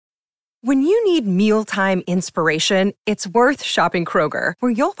When you need mealtime inspiration, it's worth shopping Kroger,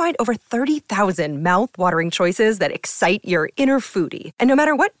 where you'll find over 30,000 mouth-watering choices that excite your inner foodie. And no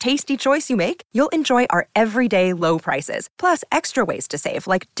matter what tasty choice you make, you'll enjoy our everyday low prices, plus extra ways to save,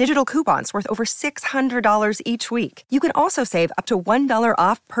 like digital coupons worth over $600 each week. You can also save up to $1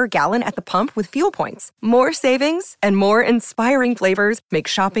 off per gallon at the pump with fuel points. More savings and more inspiring flavors make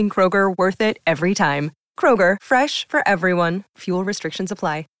shopping Kroger worth it every time. Kroger, fresh for everyone. Fuel restrictions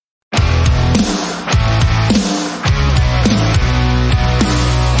apply.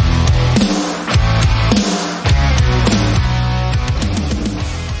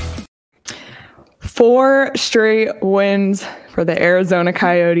 Four straight wins for the Arizona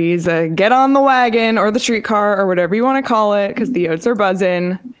Coyotes. Get on the wagon or the streetcar or whatever you want to call it, because the Yotes are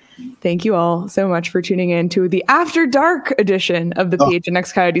buzzing. Thank you all so much for tuning in to the After Dark edition of the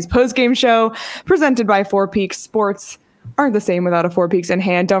PHNX Coyotes postgame show, presented by Four Peaks. Sports aren't the same without a Four Peaks in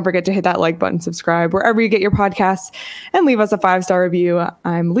hand. Don't forget to hit that like button, subscribe wherever you get your podcasts, and leave us a 5-star review.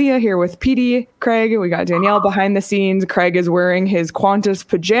 I'm Leah here with PD, Craig. We got Danielle behind the scenes. Craig is wearing his Qantas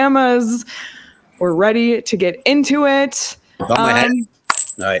pajamas. We're ready to get into it. On my head.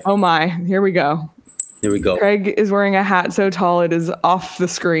 All right. Oh my, here we go. Here we go. Craig is wearing a hat so tall it is off the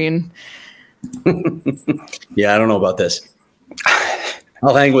screen. Yeah, I don't know about this.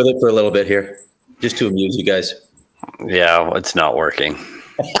 I'll hang with it for a little bit here, just to amuse you guys. Yeah, it's not working.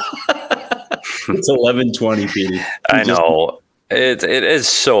 It's 11:20, Petey. I know. It is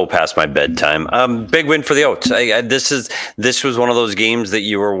so past my bedtime. Big win for the Oats. This was one of those games that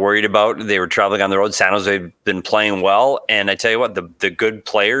you were worried about. They were traveling on the road. San Jose had been playing well, and I tell you what, the good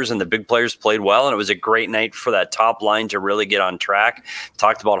players and the big players played well, and it was a great night for that top line to really get on track.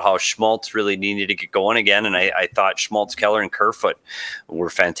 Talked about how Schmaltz really needed to get going again, and I thought Schmaltz, Keller, and Kerfoot were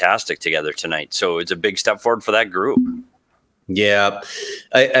fantastic together tonight. So it's a big step forward for that group. Yeah,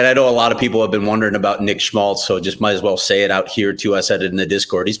 I know a lot of people have been wondering about Nick Schmaltz, so just might as well say it out here too. I said it in the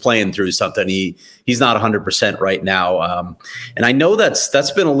Discord. He's playing through something. He's not 100% right now, and I know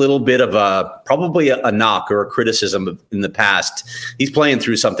that's been a little bit of probably a knock or a criticism in the past. He's playing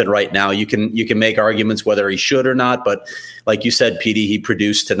through something right now. You can make arguments whether he should or not, but like you said, Petey, he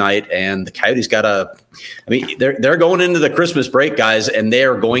produced tonight, and the Coyotes they're going into the Christmas break, guys, and they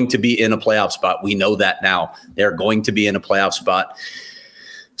are going to be in a playoff spot. We know that now. They're going to be in a playoff spot.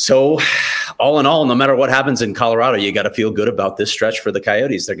 So all in all, no matter what happens in Colorado, you got to feel good about this stretch for the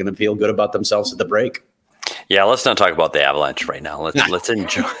Coyotes. They're going to feel good about themselves at the break. Yeah, let's not talk about the Avalanche right now.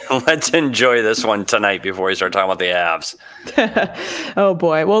 Let's enjoy this one tonight before we start talking about the Avs. Oh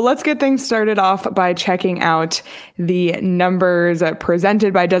boy. Well, let's get things started off by checking out the numbers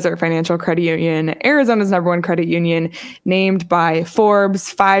presented by Desert Financial Credit Union, Arizona's #1 credit union, named by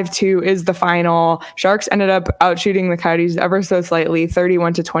Forbes. 5-2 is the final. Sharks ended up outshooting the Coyotes ever so slightly,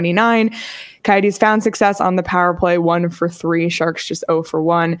 31-29. Coyotes found success on the power play, 1 for 3. Sharks just 0 for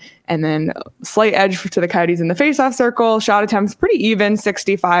 1. And then slight edge to the Coyotes in the faceoff circle. Shot attempts pretty even,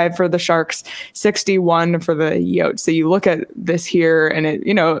 65 for the Sharks, 61 for the Yotes. So you look at this here, and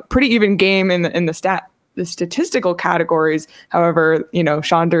it, pretty even game in the statistical categories. However,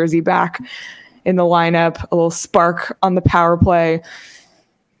 Sean Durzi back in the lineup, a little spark on the power play.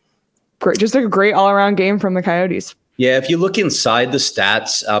 Great, just a great all-around game from the Coyotes. Yeah, if you look inside the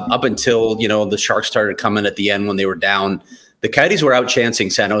stats, up until, the Sharks started coming at the end when they were down, the Coyotes were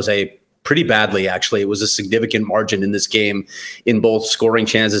outchancing San Jose pretty badly, actually. It was a significant margin in this game in both scoring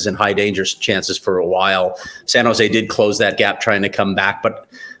chances and high danger chances for a while. San Jose did close that gap trying to come back. But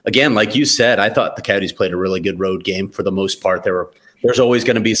again, like you said, I thought the Coyotes played a really good road game for the most part. There's always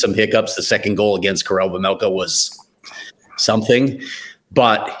going to be some hiccups. The second goal against Karel Vejmelka was something.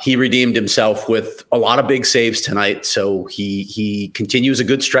 But he redeemed himself with a lot of big saves tonight, so he continues a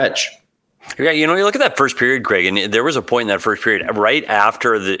good stretch. Yeah, you look at that first period, Greg, and there was a point in that first period right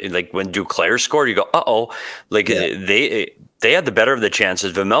after when Duclair scored, you go, uh-oh. They had the better of the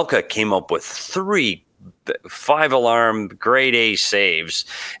chances. Vejmelka came up with 3 5-alarm grade A saves,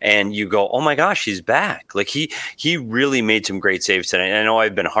 and you go, oh my gosh, he's back. He really made some great saves tonight. I know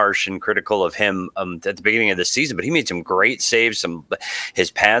I've been harsh and critical of him at the beginning of the season, but he made some great saves.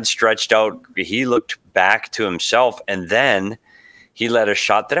 His pads stretched out. He looked back to himself, and then he led a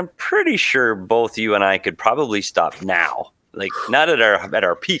shot that I'm pretty sure both you and I could probably stop now. Not at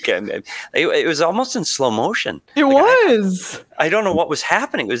our peak. It was almost in slow motion. It was. I don't know what was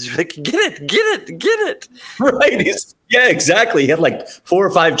happening. It was like, get it. Right. Yeah, exactly. He had like 4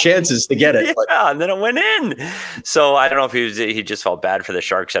 or 5 chances to get it. Yeah, and then it went in. So I don't know if he just felt bad for the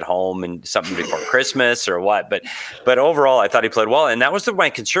Sharks at home and something before Christmas or what. But overall, I thought he played well. And that was my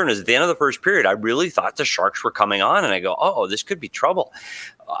concern is at the end of the first period, I really thought the Sharks were coming on. And I go, oh, this could be trouble.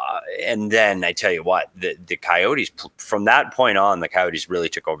 And then I tell you what, the Coyotes, from that point on, the Coyotes really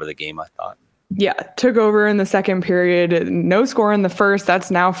took over the game, I thought. Yeah, took over in the second period. No score in the first.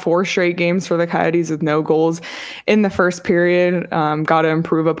 That's now 4 straight games for the Coyotes with no goals in the first period. Got to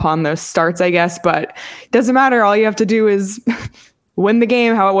improve upon those starts, I guess, but it doesn't matter. All you have to do is win the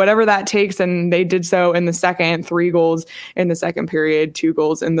game, whatever that takes. And they did so in the second. 3 goals in the second period, 2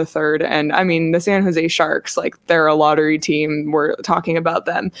 goals in the third. And I mean, the San Jose Sharks, like they're a lottery team. We're talking about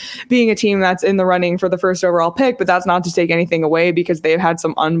them being a team that's in the running for the first overall pick, but that's not to take anything away because they've had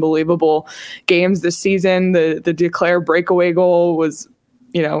some unbelievable games this season. The Declare breakaway goal was,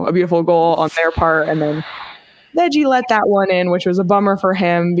 a beautiful goal on their part. And then Veggie let that one in, which was a bummer for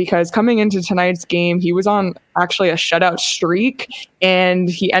him because coming into tonight's game, he was on actually a shutout streak, and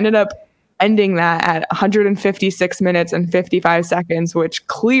he ended up ending that at 156 minutes and 55 seconds, which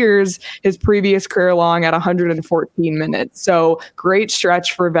clears his previous career long at 114 minutes. So great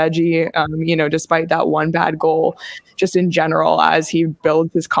stretch for Veggie, despite that one bad goal, just in general, as he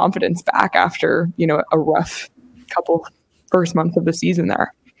builds his confidence back after, a rough couple first months of the season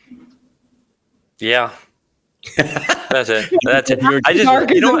there. Yeah. That's it. I just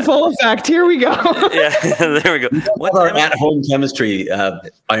dark is in full effect. Here we go. Yeah, there we go. What's our at-home chemistry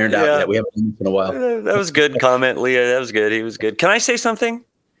ironed out yet? We haven't done it in a while. That was good comment, Leah. That was good. He was good. Can I say something?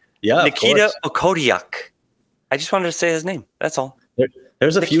 Yeah, Nikita Okodiak. I just wanted to say his name. That's all.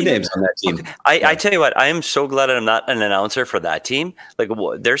 There's a few names on that team. Okay. I tell you what, I am so glad I'm not an announcer for that team. Like,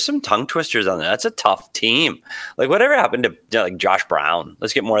 there's some tongue twisters on there. That's a tough team. Like, whatever happened to like Josh Brown?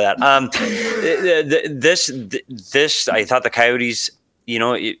 Let's get more of that. This, I thought the Coyotes.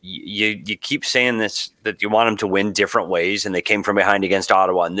 You keep saying this, that you want them to win different ways, and they came from behind against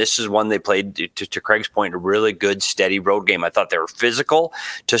Ottawa. And this is one they played, to Craig's point, a really good, steady road game. I thought they were physical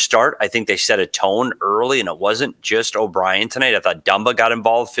to start. I think they set a tone early, and it wasn't just O'Brien tonight. I thought Dumba got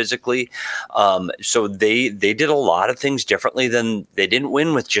involved physically. So they did a lot of things differently than they didn't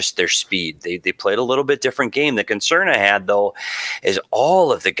win with just their speed. They played a little bit different game. The concern I had, though, is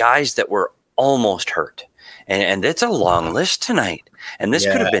all of the guys that were almost hurt. And it's a long list tonight. And this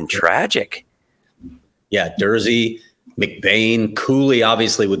could have been tragic. Yeah, Dursey, McBain, Cooley,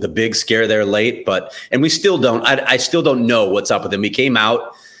 obviously with the big scare there late, and we still don't. I still don't know what's up with him. He came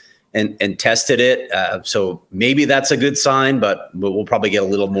out and tested it, so maybe that's a good sign. But we'll probably get a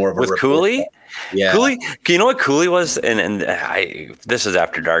little more of a with report. Cooley. Yeah, Cooley. You know what Cooley was, and this is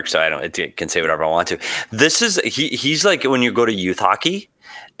after dark, so I can say whatever I want to. This is he's like when you go to youth hockey.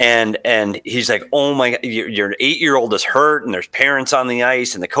 And he's like, oh my God, your 8-year-old is hurt, and there's parents on the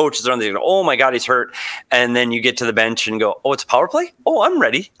ice, and the coaches are on the. Oh my God, he's hurt. And then you get to the bench and go, oh, it's a power play. Oh, I'm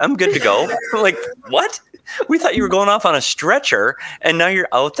ready. I'm good to go. Like, what? We thought you were going off on a stretcher, and now you're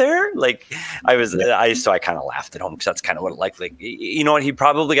out there. Like, so I kind of laughed at home because that's kind of what it like. You know what? He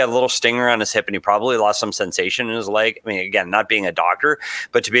probably got a little stinger on his hip, and he probably lost some sensation in his leg. I mean, again, not being a doctor,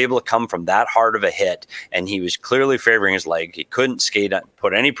 but to be able to come from that hard of a hit, and he was clearly favoring his leg. He couldn't skate,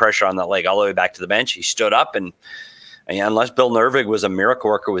 put any pressure on that leg all the way back to the bench. He stood up and unless Bill Nervig was a miracle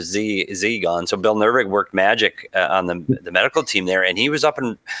worker with Z gone. So Bill Nervig worked magic on the medical team there, and he was up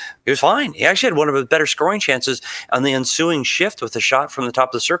and he was fine. He actually had one of the better scoring chances on the ensuing shift with a shot from the top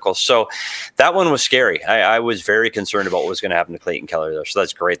of the circle. So that one was scary. I was very concerned about what was going to happen to Clayton Keller there. So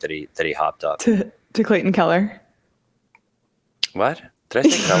that's great that he hopped up. To Clayton Keller. What? Did I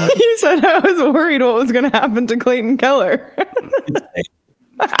say Keller? You said I was worried what was going to happen to Clayton Keller.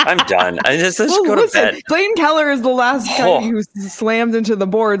 I'm done. Let's go to bed. Clayton Keller is the last guy who slammed into the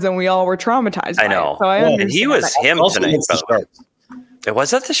boards, and we all were traumatized. I know. So I understand. And he was him tonight.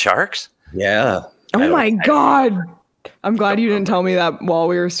 Was that the Sharks? Yeah. Oh my God! I'm glad you didn't tell me that while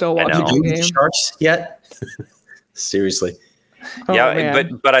we were still watching the game. The Sharks yet? Seriously. Yeah,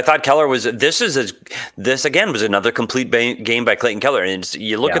 but I thought Keller was. This again was another complete game by Clayton Keller, and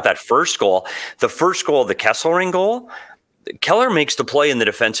you look at that first goal. The first goal, the Kesselring goal. Keller makes the play in the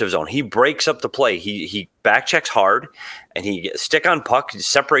defensive zone. He breaks up the play. He back checks hard, and he stick on puck,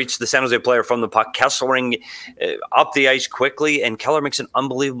 separates the San Jose player from the puck. Kesselring up the ice quickly, and Keller makes an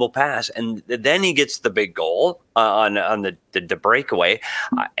unbelievable pass. And then he gets the big goal on the breakaway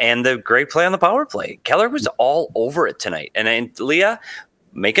and the great play on the power play. Keller was all over it tonight. And Leah,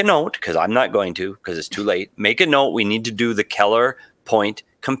 make a note, because I'm not going to, because it's too late. Make a note. We need to do the Keller point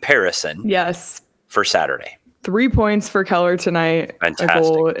comparison. Yes. For Saturday. 3 points for Keller tonight, Fantastic. A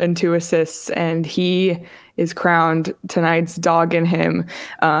goal and 2 assists, and he is crowned tonight's dog in him.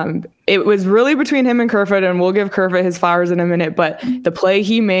 It was really between him and Kerfoot, and we'll give Kerfoot his flowers in a minute, but the play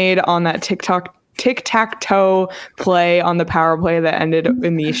he made on that tic-tac-toe play on the power play that ended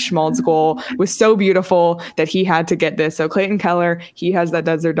in the Schmaltz goal was so beautiful that he had to get this. So Clayton Keller, he has that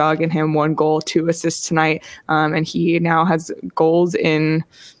desert dog in him, 1 goal, 2 assists tonight, and he now has goals in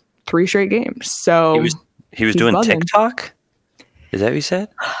 3 straight games. So he was doing buzzing. TikTok? Is that what you said?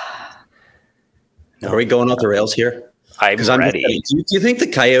 No. Are we going off the rails here? I'm ready. Do you think the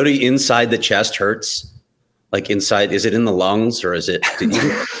coyote inside the chest hurts? Like inside, is it in the lungs or is it?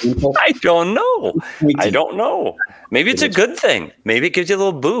 I don't know. I don't know. Maybe it's a good thing. Maybe it gives you a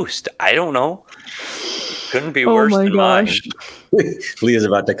little boost. I don't know. Couldn't be worse than mine. Leah's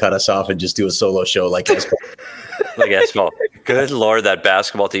about to cut us off and just do a solo show like this. Good Lord, that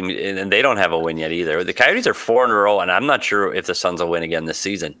basketball team, and they don't have a win yet either. The Coyotes are 4 in a row, and I'm not sure if the Suns will win again this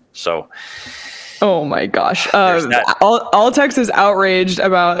season. So. Oh my gosh. Altex is outraged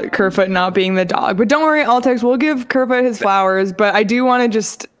about Kerfoot not being the dog. But don't worry, Altex, we'll give Kerfoot his flowers. But I do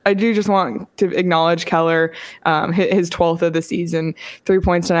just want to acknowledge Keller, his 12th of the season. 3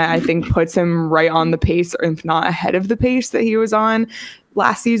 points tonight, I think, puts him right on the pace, or if not ahead of the pace that he was on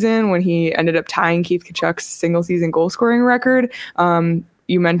last season when he ended up tying Keith Tkachuk's single season goal scoring record.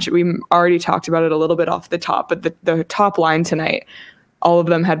 You mentioned, we already talked about it a little bit off the top, but the top line tonight, all of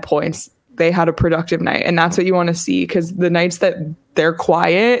them had points. They had a productive night, and that's what you want to see, because the nights that they're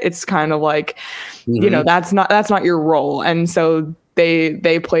quiet, it's kind of like, that's not your role. And so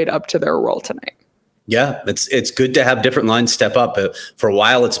they played up to their role tonight. Yeah, it's good to have different lines step up. For a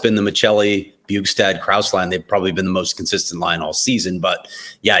while, it's been the Michelli, Bjugstad, Kraus line. They've probably been the most consistent line all season. But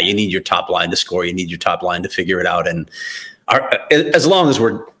yeah, you need your top line to score. You need your top line to figure it out. And as long as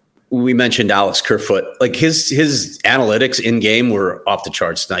we mentioned Alex Kerfoot, like his analytics in game were off the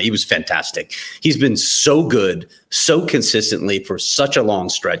charts tonight. He was fantastic. He's been so good, so consistently for such a long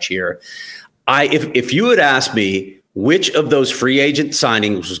stretch here. If you had asked me which of those free agent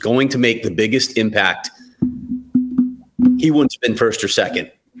signings was going to make the biggest impact, he wouldn't have been first or second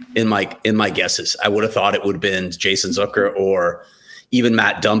in my guesses. I would have thought it would have been Jason Zucker or even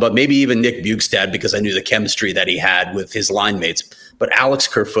Matt Dumba, maybe even Nick Bjugstad, because I knew the chemistry that he had with his line mates. But Alex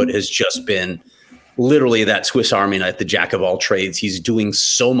Kerfoot has just been literally that Swiss Army knife, the jack of all trades. He's doing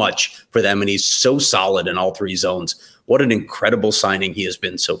so much for them, and he's so solid in all 3 zones. What an incredible signing he has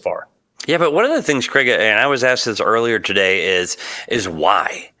been so far. Yeah, but one of the things, Craig, and I was asked this earlier today, is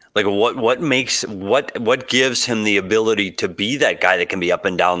why? Like what gives him the ability to be that guy that can be up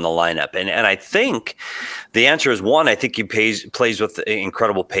and down the lineup? And I think the answer is, one, I think he plays with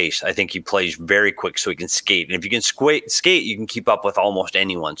incredible pace. I think he plays very quick so he can skate. And if you can skate, you can keep up with almost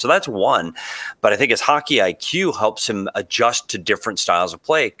anyone. So that's one. But I think his hockey IQ helps him adjust to different styles of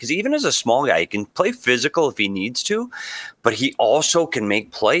play. Because even as a small guy, he can play physical if he needs to, but he also can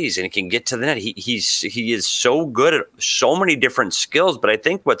make plays and he can get to the net. He is so good at so many different skills. But I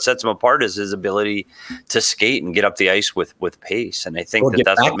think what sets him apart is his ability to skate and get up the ice with pace. And I think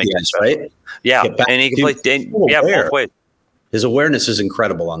that's what makes him special. Right? Yeah, and he can play both ways. His awareness is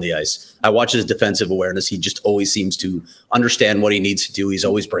incredible on the ice. I watch his defensive awareness. He just always seems to understand what he needs to do. He's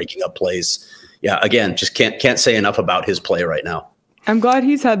always breaking up plays. Yeah, again, just can't say enough about his play right now. I'm glad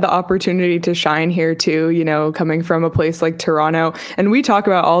he's had the opportunity to shine here too, coming from a place like Toronto. And we talk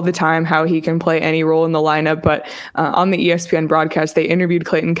about all the time how he can play any role in the lineup. But on the ESPN broadcast, they interviewed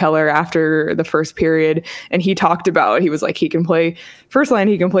Clayton Keller after the first period. And he talked about, he was like, he can play first line,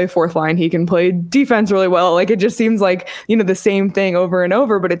 he can play fourth line, he can play defense really well. Like, it just seems like, the same thing over and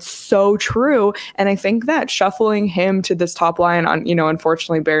over, but it's so true. And I think that shuffling him to this top line on,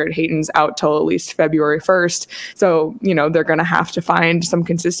 unfortunately, Barrett Hayton's out till at least February 1st. So, they're going to have to find some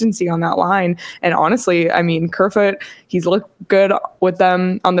consistency on that line. And honestly, I mean, Kerfoot, he's looked good with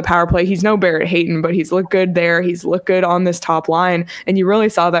them on the power play. He's no Barrett Hayton, but he's looked good there. He's looked good on this top line. And you really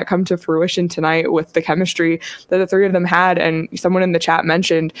saw that come to fruition tonight with the chemistry that the 3 of them had. And someone in the chat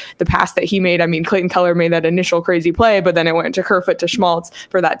mentioned the pass that he made. I mean, Clayton Keller made that initial crazy play, but then it went to Kerfoot to Schmaltz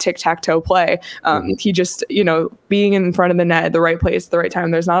for that tic-tac-toe play. He just, being in front of the net at the right place at the right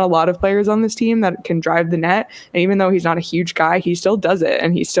time. There's not a lot of players on this team that can drive the net. And even though he's not a huge guy, he still does it,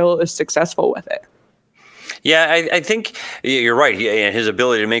 and he still is successful with it. Yeah, I think you're right. His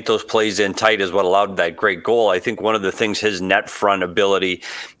ability to make those plays in tight is what allowed that great goal. I think one of the things, his net front ability,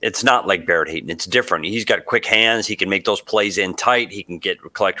 it's not like Barrett Hayton. It's different. He's got quick hands. He can make those plays in tight. He can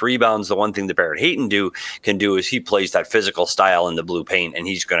collect rebounds. The one thing that Barrett Hayton can do is he plays that physical style in the blue paint, and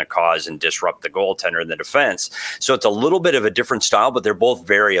he's going to cause and disrupt the goaltender in the defense. So it's a little bit of a different style, but they're both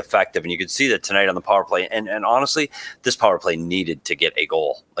very effective. And you could see that tonight on the power play. And honestly, this power play needed to get a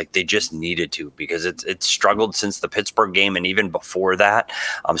goal. Like, they just needed to, because it's struggled since the Pittsburgh game and even before that.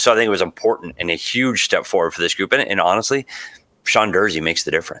 So I think it was important and a huge step forward for this group. And honestly, Sean Durzi makes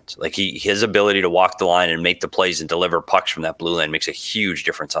the difference. Like, his ability to walk the line and make the plays and deliver pucks from that blue line makes a huge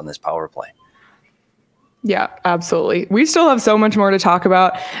difference on this power play. Yeah, absolutely. We still have so much more to talk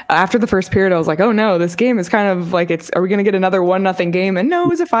about. After the first period, I was like, oh no, this game is kind of like, are we going to get another 1-0 game? And no, it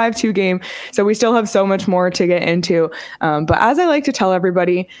was a 5-2 game. So we still have so much more to get into. But as I like to tell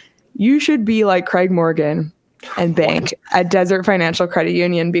everybody, you should be like Craig Morgan and bank at Desert Financial Credit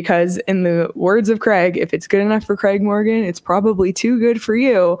Union, because in the words of Craig, if it's good enough for Craig Morgan, it's probably too good for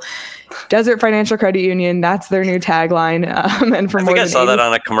you. Desert Financial Credit Union, that's their new tagline. And for I think I saw that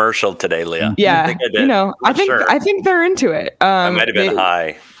on a commercial today, Leah. Yeah, I did. I think they're into it. I might have been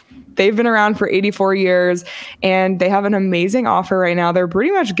high. They've been around for 84 years, and they have an amazing offer right now. They're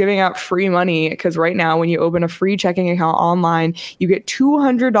pretty much giving out free money, because right now when you open a free checking account online, you get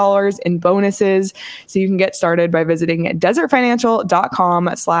 $200 in bonuses. So you can get started by visiting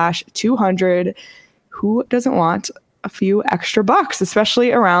desertfinancial.com/200. Who doesn't want a few extra bucks,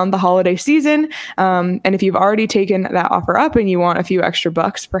 especially around the holiday season? And if you've already taken that offer up and you want a few extra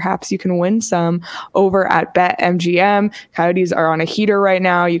bucks, perhaps you can win some over at BetMGM. Coyotes are on a heater right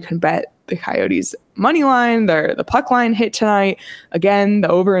now. You can bet the Coyotes money line, the puck line hit tonight. Again, the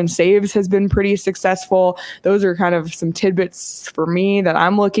over and saves has been pretty successful. Those are kind of some tidbits for me that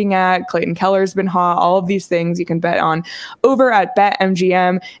I'm looking at. Clayton Keller's been hot. All of these things you can bet on over at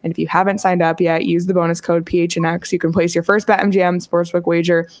BetMGM. And if you haven't signed up yet, use the bonus code PHNX. You can place your first BetMGM Sportsbook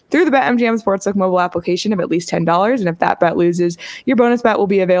wager through the BetMGM Sportsbook mobile application of at least $10. And if that bet loses, your bonus bet will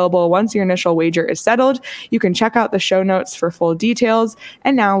be available once your initial wager is settled. You can check out the show notes for full details.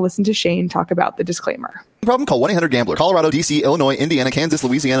 And now listen to Shane talk about the disclaimer. Problem? Call 1-800-GAMBLER. Colorado, D.C., Illinois, Indiana, Kansas,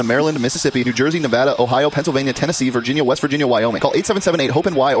 Louisiana, Maryland, Mississippi, New Jersey, Nevada, Ohio, Pennsylvania, Tennessee, Virginia, West Virginia, Wyoming. Call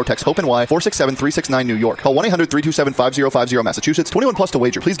 877-8-HOPE-NY or text HOPE-NY 467-369 New York. Call 1-800-327-5050 Massachusetts. 21 plus to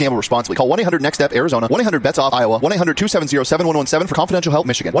wager. Please gamble responsibly. Call 1-800-NEXT-STEP Arizona. 1-800-BETS-OFF Iowa. 1-800-270-7117 for confidential help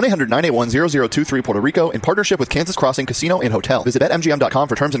Michigan. 1-800-981-0023 Puerto Rico in partnership with Kansas Crossing Casino and Hotel. Visit BetMGM.com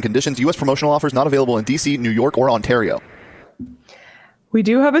for terms and conditions. U.S. promotional offers not available in D.C., New York, or Ontario. We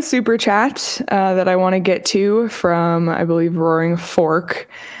do have a super chat that I want to get to from, I believe, Roaring Fork.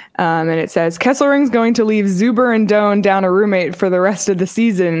 And it says, Kesselring's going to leave Zuber and Doan down a roommate for the rest of the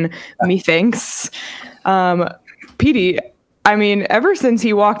season. Methinks. Petey, I mean, ever since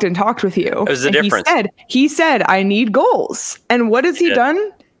he walked and talked with you, it was the difference. He said, I need goals. And what has he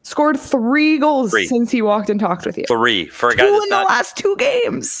done? Scored 3 goals since he walked and talked with you. 3 for a guy 2 in the last 2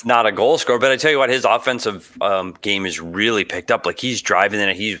 games. Not a goal scorer, but I tell you what, his offensive game is really picked up. Like, he's driving in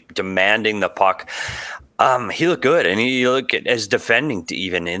it, he's demanding the puck. He looked good, and he looked as defending to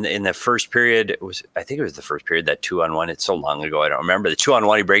even in the first period. I think it was the first period, that 2-on-1. It's so long ago, I don't remember. The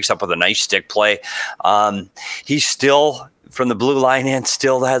 2-on-1, he breaks up with a nice stick play. He's still, from the blue line end,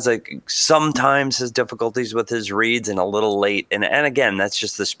 still has sometimes his difficulties with his reads and a little late. And again, that's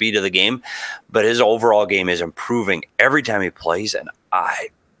just the speed of the game. But his overall game is improving every time he plays. And I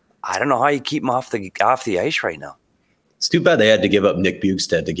don't know how you keep him off the ice right now. It's too bad they had to give up Nick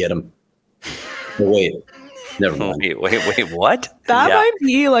Bjugstad to get him. Wait, never mind. Wait, what? That might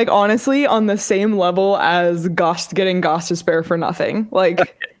be, like, honestly, on the same level as getting Goss to spare for nothing.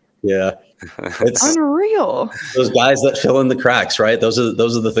 Like, yeah. It's unreal. Those guys that fill in the cracks, right? Those are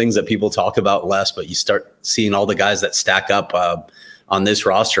the things that people talk about less, but you start seeing all the guys that stack up on this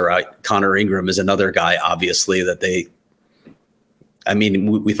roster. Right? Connor Ingram is another guy, obviously, that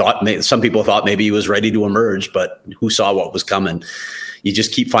we thought, some people thought maybe he was ready to emerge, but who saw what was coming? You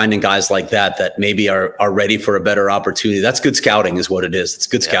just keep finding guys like that maybe are ready for a better opportunity. That's good scouting is what it is. It's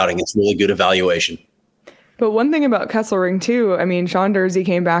good scouting. It's really good evaluation. But one thing about Kesselring, too, I mean, Sean Durzi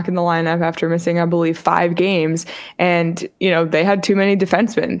came back in the lineup after missing, I believe, 5 games. And, they had too many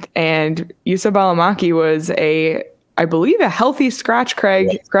defensemen. And Juuso Välimäki was I believe, a healthy scratch, Craig.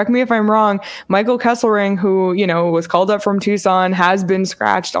 Yeah. Correct me if I'm wrong. Michael Kesselring, who, was called up from Tucson, has been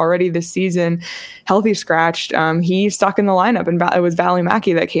scratched already this season, healthy scratched. He's stuck in the lineup, and it was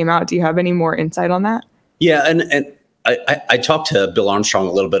Välimäki that came out. Do you have any more insight on that? Yeah, and I talked to Bill Armstrong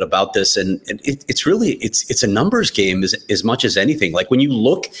a little bit about this, and it's really a numbers game as much as anything. Like, when you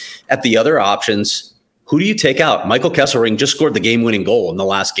look at the other options, who do you take out? Michael Kesselring just scored the game-winning goal in the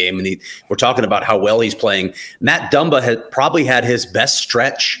last game, and we're talking about how well he's playing. Matt Dumba had probably had his best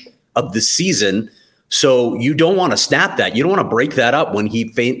stretch of the season, so you don't want to snap that. You don't want to break that up when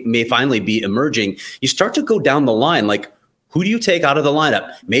he may finally be emerging. You start to go down the line, like, who do you take out of the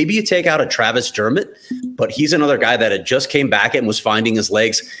lineup? Maybe you take out a Travis Dermott, but he's another guy that had just came back and was finding his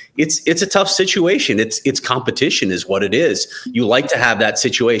legs. It's a tough situation. It's competition is what it is. You like to have that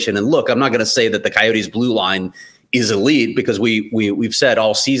situation. And look, I'm not going to say that the Coyotes blue line is elite, because we've said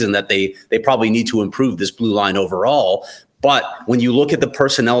all season that they probably need to improve this blue line overall. But when you look at the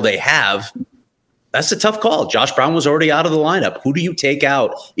personnel they have, that's a tough call. Josh Brown was already out of the lineup. Who do you take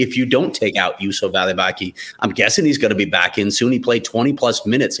out if you don't take out Juuso Välimäki? I'm guessing he's going to be back in soon. He played 20-plus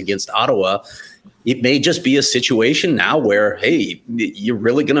minutes against Ottawa. It may just be a situation now where, hey, you're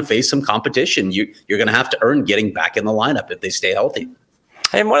really going to face some competition. You're going to have to earn getting back in the lineup if they stay healthy.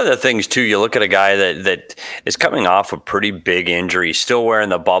 And one of the things, too, you look at a guy that is coming off a pretty big injury, still wearing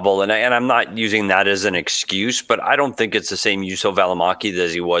the bubble, and I'm not using that as an excuse, but I don't think it's the same Juuso Välimäki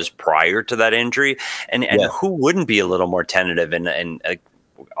as he was prior to that injury. And who wouldn't be a little more tentative and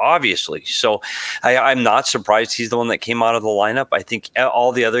obviously. So I'm not surprised he's the one that came out of the lineup. I think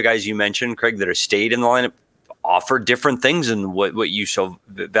all the other guys you mentioned, Craig, that have stayed in the lineup offer different things than what Juuso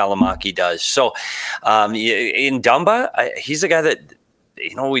Välimäki does. So in Dumba, he's a guy that,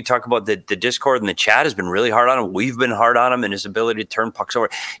 we talk about the Discord and the chat has been really hard on him. We've been hard on him and his ability to turn pucks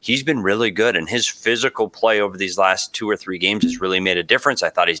over. He's been really good, and his physical play over these last 2 or 3 games has really made a difference. I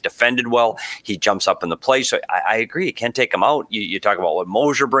thought he's defended well. He jumps up in the play. So I agree. You can't take him out. You talk about what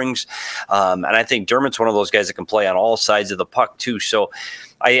Mosier brings. And I think Dermott's one of those guys that can play on all sides of the puck too. So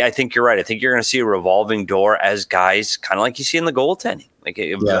I think you're right. I think you're going to see a revolving door as guys, kind of like you see in the goaltending. Like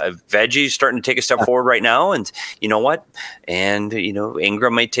Veggie's starting to take a step forward right now, and you know what? And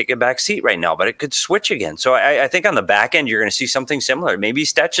Ingram might take a back seat right now, but it could switch again. So I think on the back end, you're going to see something similar. Maybe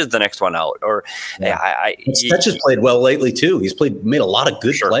Stetch is the next one out, or Stetch has played well lately too. He's made a lot of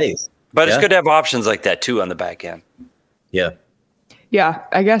good plays. But it's good to have options like that too on the back end. Yeah.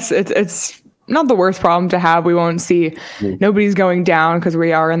 I guess it's not the worst problem to have. We won't see nobody's going down because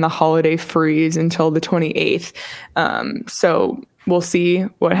we are in the holiday freeze until the 28th. So we'll see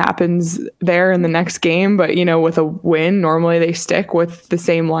what happens there in the next game. But, with a win, normally they stick with the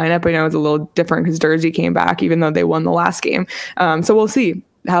same lineup. I know it's a little different because Jersey came back, even though they won the last game. So we'll see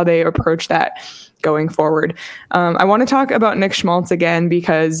how they approach that going forward. I want to talk about Nick Schmaltz again,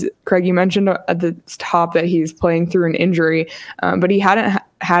 because Craig, you mentioned at the top that he's playing through an injury, but he hadn't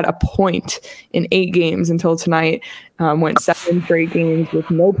had a point in 8 games until tonight. Went 7 straight games with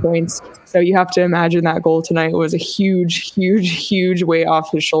no points. So you have to imagine that goal tonight was a huge, huge, huge weight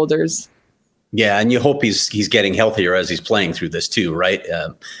off his shoulders. Yeah, and you hope he's getting healthier as he's playing through this too, right?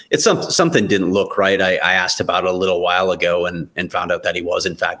 It's something didn't look right. I asked about it a little while ago and found out that he was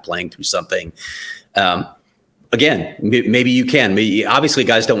in fact playing through something. Again, maybe you can. Obviously,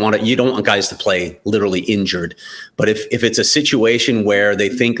 guys you don't want guys to play literally injured. But if it's a situation where they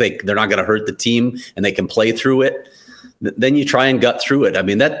think they're not going to hurt the team and they can play through it, then you try and gut through it. I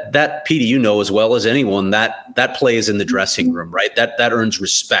mean, that Petey, as well as anyone, that plays in the dressing room, right? That earns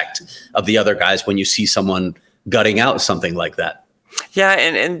respect of the other guys when you see someone gutting out something like that. Yeah,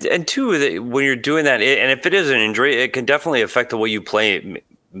 and two, when you're doing that, and if it is an injury, it can definitely affect the way you play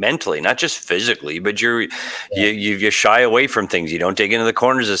mentally, not just physically, but you shy away from things. You don't dig into the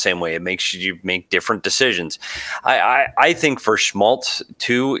corners the same way. It makes you make different decisions. I think for Schmaltz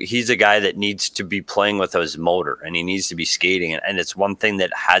too, he's a guy that needs to be playing with his motor, and he needs to be skating. And it's one thing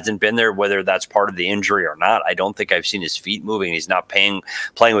that hasn't been there, whether that's part of the injury or not. I don't think I've seen his feet moving. He's not playing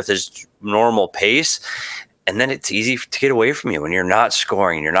with his normal pace. And then it's easy to get away from you when you're not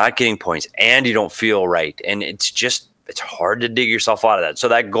scoring, you're not getting points, and you don't feel right. And it's hard to dig yourself out of that. So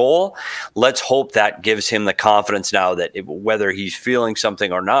that goal, let's hope that gives him the confidence now that whether he's feeling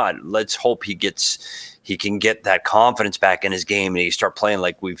something or not, let's hope he can get that confidence back in his game and he start playing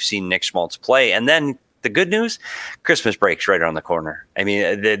like we've seen Nick Schmaltz play. And then the good news, Christmas break's right around the corner. I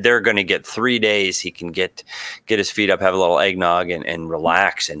mean, they're going to get 3 days. He can get his feet up, have a little eggnog and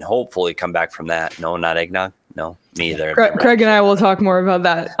relax and hopefully come back from that. No, not eggnog. No, me either. Craig and I will talk more about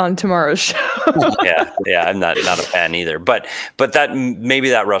that on tomorrow's show. yeah, I'm not a fan either. But that maybe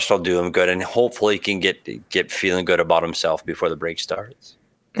that rust will do him good, and hopefully he can get feeling good about himself before the break starts.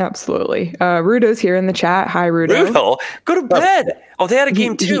 Absolutely. Rudo's here in the chat. Hi, Rudo. Rudo, go to bed. Oh, they had a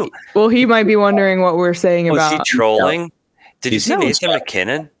game too. He might be wondering what we're saying about. Was he trolling? Did you see Nathan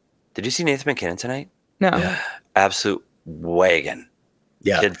McKinnon? Did you see Nathan McKinnon tonight? No. Absolute wagon.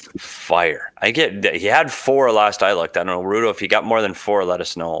 Yeah. Kid's fire. He had 4 last I looked. I don't know, Rudo, if he got more than 4, let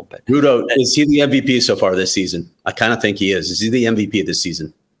us know. But Rudo, is he the MVP so far this season? I kind of think he is. Is he the MVP this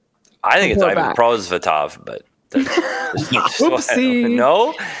season? I think it's Ivan Prosvetov, but Oopsie.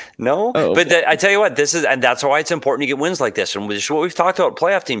 No. Oh, But I tell you what, and that's why it's important to get wins like this. And this is what we've talked about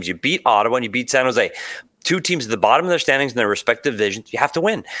playoff teams. You beat Ottawa and you beat San Jose. 2 teams at the bottom of their standings in their respective divisions. You have to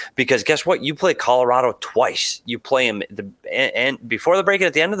win because guess what? You play Colorado twice. You play them and before the break and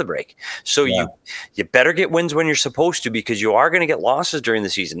at the end of the break. So you better get wins when you're supposed to because you are going to get losses during the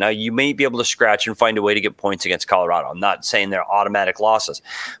season. Now you may be able to scratch and find a way to get points against Colorado. I'm not saying they're automatic losses,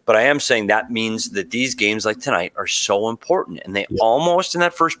 but I am saying that means that these games like tonight are so important. And they almost in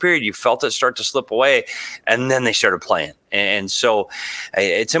that first period, you felt it start to slip away, and then they started playing. And so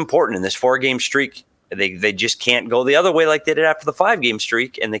it's important in this 4-game streak. They just can't go the other way like they did after the 5-game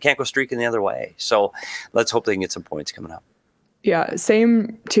streak, and they can't go streaking the other way. So let's hope they can get some points coming up. Yeah,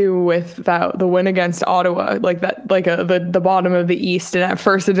 same too with the win against Ottawa, the bottom of the East. And at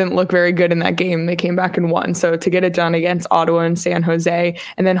first it didn't look very good in that game. They came back and won. So to get it done against Ottawa and San Jose,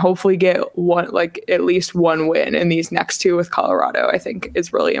 and then hopefully get at least one win in these next 2 with Colorado, I think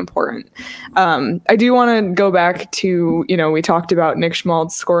is really important. I do want to go back to, we talked about Nick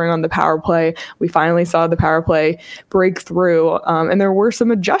Schmaltz scoring on the power play. We finally saw the power play break through, and there were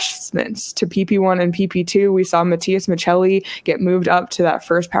some adjustments to PP1 and PP2. We saw Matias Michelli get moved up to that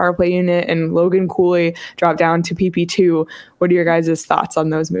first power play unit, and Logan Cooley dropped down to PP2. What are your guys' thoughts on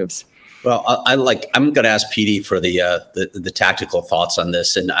those moves? Well, I'm going to ask PD for the tactical thoughts on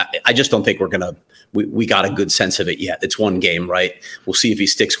this, and I just don't think we got a good sense of it yet. It's one game, right? We'll see if he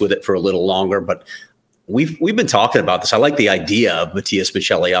sticks with it for a little longer, but we've been talking about this. I like the idea of Matias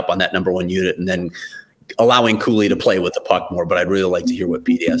Michelli up on that number 1 unit, and then allowing Cooley to play with the puck more, but I'd really like to hear what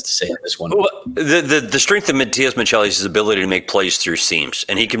PD has to say on this one. Well, the strength of Matias Michelli is his ability to make plays through seams,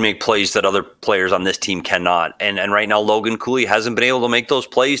 and he can make plays that other players on this team cannot. And right now, Logan Cooley hasn't been able to make those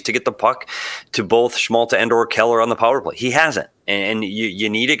plays to get the puck to both Schmaltz and or Keller on the power play. He hasn't. And you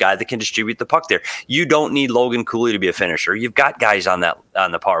need a guy that can distribute the puck there. You don't need Logan Cooley to be a finisher. You've got guys on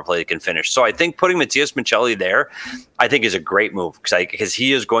the power play that can finish. So I think putting Matias Michelli there, I think is a great move because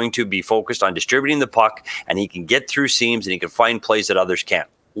he is going to be focused on distributing the puck, and he can get through seams and he can find plays that others can't.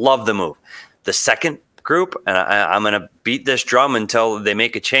 Love the move. The second group, and I'm going to beat this drum until they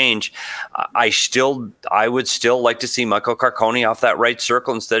make a change. I would still like to see Michael Carcone off that right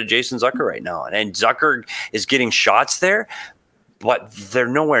circle instead of Jason Zucker right now. And Zucker is getting shots there, but they're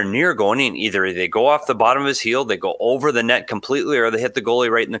nowhere near going in. Either they go off the bottom of his heel, they go over the net completely, or they hit the goalie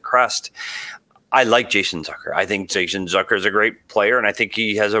right in the crest. I like Jason Zucker. I think Jason Zucker is a great player, and I think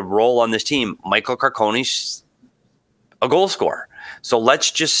he has a role on this team. Michael Carcone's a goal scorer. So let's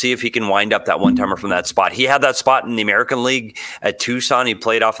just see if he can wind up that one-timer from that spot. He had that spot in the American League at Tucson. He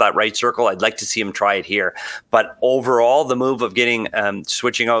played off that right circle. I'd like to see him try it here. But overall, the move of getting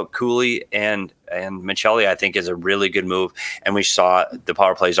switching out Cooley and Michelli, I think, is a really good move. And we saw the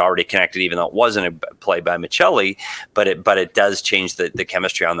power plays already connected, even though it wasn't a play by Michelli, but it does change the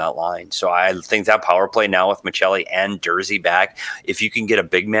chemistry on that line. So I think that power play now with Michelli and Dursey back, if you can get a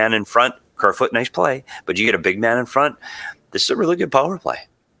big man in front, Kerfoot, nice play, but you get a big man in front, this is a really good power play.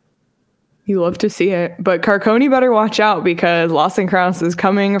 You love to see it, but Carcone better watch out because Lawson Krause is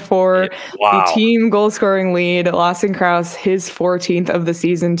coming for the team goal scoring lead. Lawson Krause, his 14th of the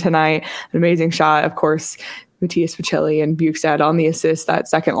season tonight. An amazing shot, of course. Matias Michelli and Bukestad on the assist, that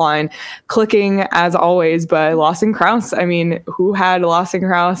second line clicking as always. But Lawson Krause, I mean, who had Lawson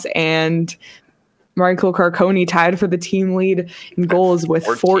Krause and Michael Carcone tied for the team lead in goals with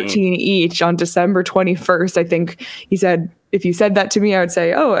 14 each on December 21st. I think he said, if you said that to me, I would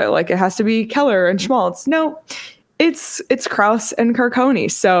say, oh, like it has to be Keller and Schmaltz. No, it's Krause and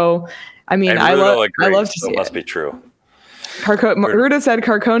Carcone. So, I mean, I love to see it. Must be true. Ruda said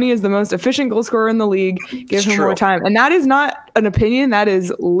Carcone is the most efficient goal scorer in the league. Give him more time. And that is not an opinion. That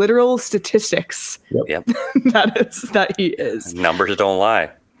is literal statistics. Yep. that he is. Numbers don't lie.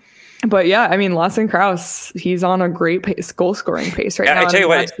 But yeah, I mean, Lawson Krause, he's on a great pace, goal scoring pace right now. I tell you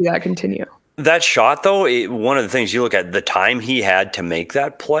what, see that continue. That shot, though, one of the things you look at, the time he had to make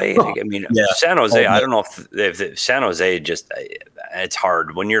that play. I mean, San Jose, I don't know if San Jose just, it's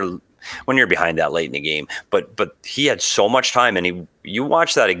hard when you're behind that late in the game. But he had so much time, and you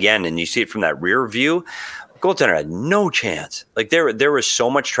watch that again, and you see it from that rear view. Goaltender had no chance. Like there was so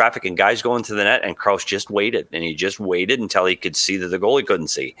much traffic and guys going to the net, and Krause just waited, and he just waited until he could see that the goalie couldn't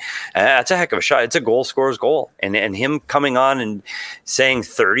see. That's a heck of a shot. It's a goal scorer's goal, and him coming on and saying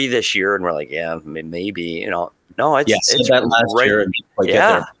 30 this year, and we're like, yeah, maybe, no, it's that last right, year. And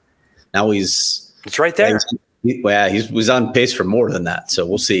there. Now it's right there. He was on pace for more than that. So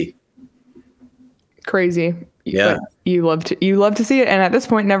we'll see. Crazy. Yeah. But you love to see it. And at this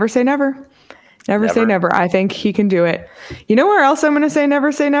point, never say never. Never say never. I think he can do it. You know where else I'm going to say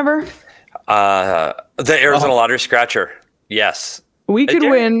never say never? The Arizona Lottery Scratcher. Yes. We could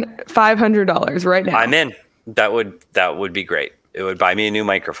win $500 right now. I'm in. That would be great. It would buy me a new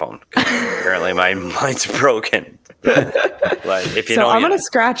microphone. Apparently mine's broken. But if you I'm going to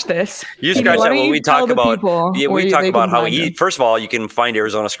scratch this. You scratch that when we talk about. Yeah, we talk about how first of all, you can find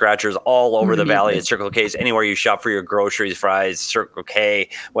Arizona Scratchers all over the valley at Circle K's, anywhere you shop for your groceries, fries, Circle K,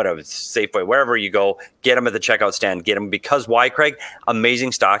 whatever, Safeway, wherever you go, get them at the checkout stand. Get them because why, Craig?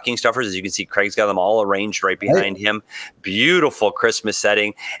 Amazing stocking stuffers. As you can see, Craig's got them all arranged right behind him. Beautiful Christmas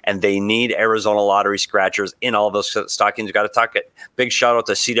setting, and they need Arizona Lottery Scratchers in all those stockings. You got to talk it. Big shout out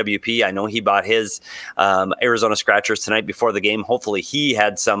to CWP. I know he bought his Arizona Scratchers tonight before the game. Hopefully he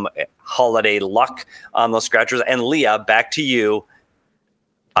had some holiday luck on those scratchers. And Leah, back to you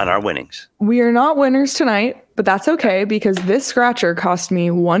on our winnings. We are not winners tonight, but that's okay because this scratcher cost me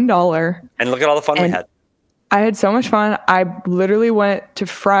 $1. And look at all the fun we had. I had so much fun. I literally went to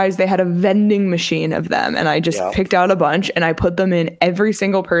Fry's. They had a vending machine of them, and I just picked out a bunch, and I put them in every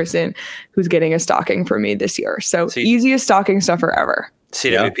single person who's getting a stocking from me this year. So easiest stocking stuffer ever.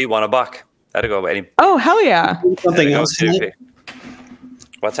 CWP won $1. That'd go any. Oh, hell yeah. Something else.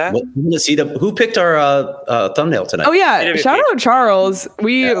 What's that? Who picked our thumbnail tonight? Oh yeah, CWP. Shout out Charles.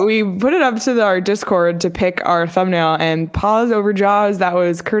 We put it up to our Discord to pick our thumbnail, and Pause Over Jaws. That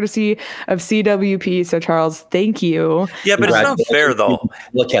was courtesy of CWP. So Charles, thank you. Yeah, but it's not fair though.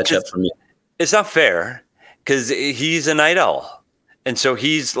 We'll catch up from you. It's not fair because he's a night owl, and so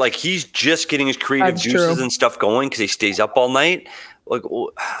he's just getting his creative juices and stuff going because he stays up all night. Like,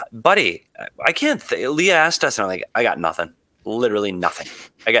 buddy, I can't. Leah asked us, and I'm like, I got nothing. Literally nothing.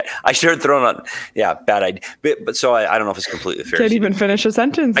 I started throwing on. Yeah, bad idea. But so I don't know if it's completely fair. Can't even finish a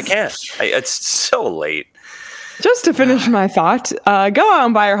sentence. I can't. It's so late. Just to finish my thought, go out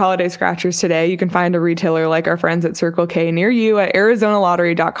and buy your holiday scratchers today. You can find a retailer like our friends at Circle K near you at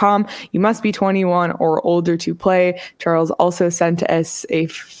ArizonaLottery.com. You must be 21 or older to play. Charles also sent us a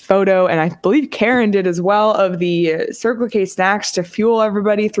photo, and I believe Karen did as well, of the Circle K snacks to fuel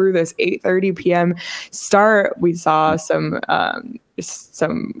everybody through this 8:30 p.m. start. We saw some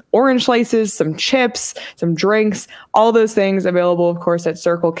orange slices, some chips, some drinks, all those things available, of course, at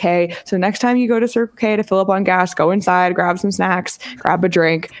Circle K. So next time you go to Circle K to fill up on gas, go inside, grab some snacks, grab a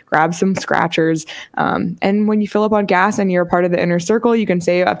drink, grab some scratchers. And when you fill up on gas and you're a part of the inner circle, you can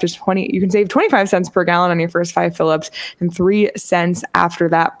save up to 25 cents per gallon on your first 5 fill-ups and 3 cents after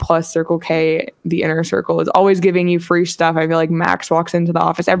that. Plus Circle K, the inner circle, is always giving you free stuff. I feel like Max walks into the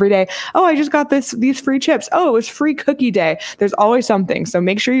office every day. Oh, I just got these free chips. Oh, it was free cookie day. There's always something. So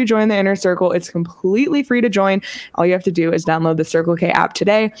make sure you join the inner circle. It's completely free to join. All you have to do is download the Circle K app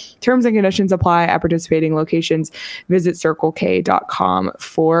today. Terms and conditions apply at participating locations. Visit circlek.com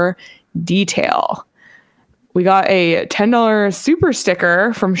for detail. We got a $10 super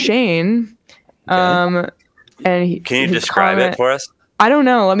sticker from Shane. And can you describe it for us? I don't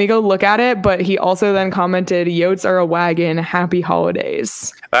know. Let me go look at it. But he also then commented, "Yotes are a wagon. Happy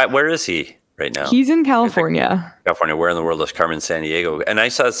holidays." Where is he right now? He's in California. California. Where in the world is Carmen Sandiego? And I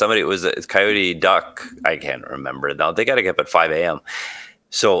saw somebody, it was a Coyote Duck. I can't remember now. They got to get up at 5 a.m.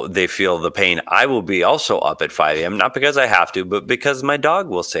 So they feel the pain. I will be also up at 5 a.m. Not because I have to, but because my dog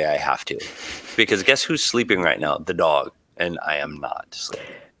will say I have to. Because guess who's sleeping right now? The dog. And I am not sleeping.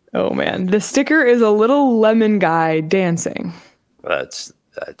 Oh, man. The sticker is a little lemon guy dancing. That's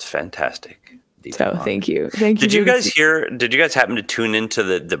fantastic. So thank you. Did you guys happen to tune into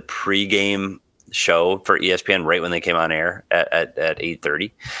the pregame show for ESPN right when they came on air at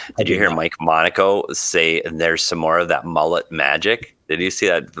 8:30? Did you hear Mike Monaco say there's some more of that mullet magic? Did you see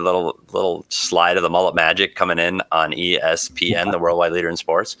that little slide of the mullet magic coming in on ESPN, the worldwide leader in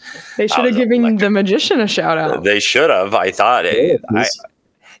sports? They should have given the magician a shout out. They should have. I thought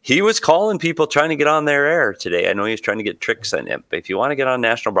he was calling people trying to get on their air today. I know he was trying to get tricks in it. But if you want to get on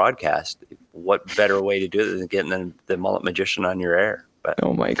national broadcast, what better way to do it than getting the mullet magician on your air? But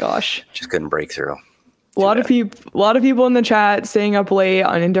oh my gosh, just couldn't break through. A lot of people in the chat staying up late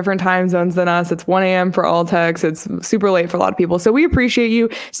in different time zones than us. It's 1 a.m. for all techs. It's super late for a lot of people. So we appreciate you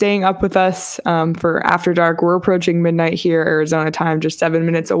staying up with us for After Dark. We're approaching midnight here, Arizona time, just 7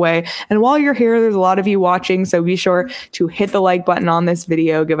 minutes away. And while you're here, there's a lot of you watching. So be sure to hit the like button on this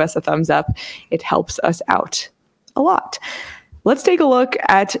video. Give us a thumbs up. It helps us out a lot. Let's take a look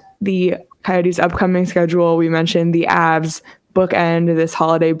at the Coyotes' upcoming schedule. We mentioned the Avs bookend this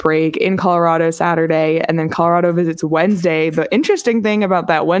holiday break in Colorado Saturday, and then Colorado visits Wednesday. The interesting thing about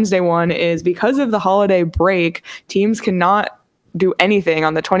that Wednesday one is because of the holiday break, teams cannot do anything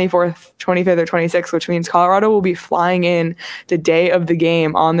on the 24th, 25th, or 26th, which means Colorado will be flying in the day of the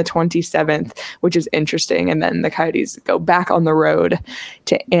game on the 27th, which is interesting. And then the Coyotes go back on the road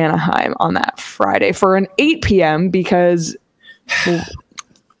to Anaheim on that Friday for an 8 p.m. because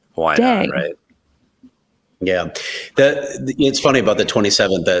why dang. not, right? Yeah. It's funny about the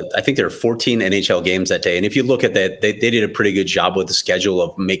 27th that I think there are 14 NHL games that day. And if you look at that, they did a pretty good job with the schedule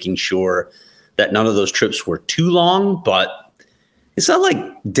of making sure that none of those trips were too long, but it's not like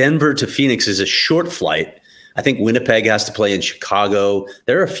Denver to Phoenix is a short flight. I think Winnipeg has to play in Chicago.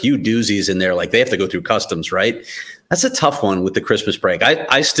 There are a few doozies in there, like they have to go through customs, right? That's a tough one with the Christmas break.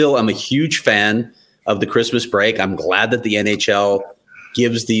 I still am a huge fan of the Christmas break. I'm glad that the NHL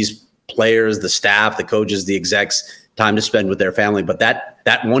gives these players, the staff, the coaches, the execs time to spend with their family. But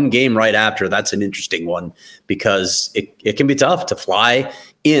that one game right after, that's an interesting one because it can be tough to fly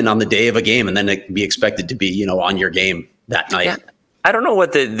in on the day of a game and then it be expected to be, on your game that night. Yeah. I don't know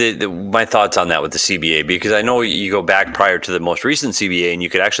what my thoughts on that with the CBA, because I know you go back prior to the most recent CBA and you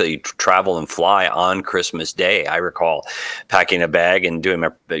could actually travel and fly on Christmas Day. I recall packing a bag and doing my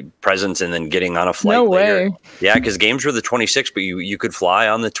presents and then getting on a flight later. Way. Yeah, because games were the 26th, but you could fly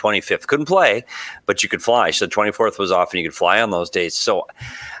on the 25th. Couldn't play, but you could fly. So the 24th was off and you could fly on those days. So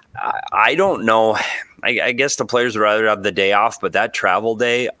I don't know. I guess the players would rather have the day off, but that travel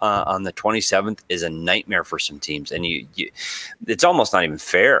day on the 27th is a nightmare for some teams. And it's almost not even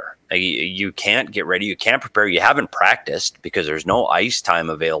fair. You can't get ready. You can't prepare. You haven't practiced because there's no ice time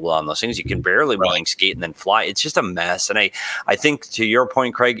available on those things. You can barely morning skate and then fly. It's just a mess. And I think to your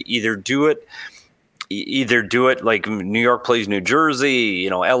point, Craig, either do it like New York plays New Jersey,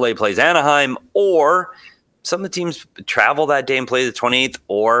 LA plays Anaheim, or some of the teams travel that day and play the 28th,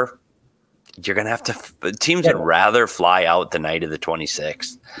 or you're going to have to – teams would rather fly out the night of the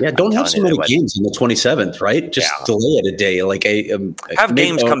 26th. Yeah, don't have so many games on the 27th, right? Just delay it a day. Like have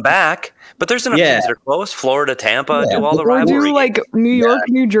games come back, but there's enough teams that are close. Florida, Tampa, do all the rivalry do like games. New York,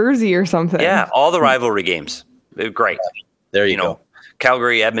 New Jersey or something. Yeah, all the rivalry games. They're great. There you go.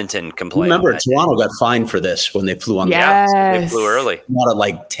 Calgary, Edmonton can play. Remember, Toronto got fined for this when they flew on they flew early. Not at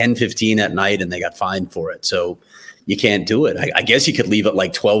like 10:15 at night, and they got fined for it. So you can't do it. I guess you could leave at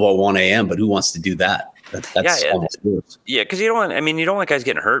like 12:01 a.m., but who wants to do that? That's almost worse. Yeah, because you don't want guys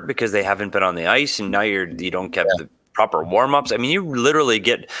getting hurt because they haven't been on the ice, and now you don't get the proper warm-ups. I mean, you literally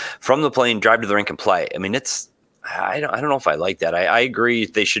get from the plane, drive to the rink, and play. I mean, I don't know if I like that. I agree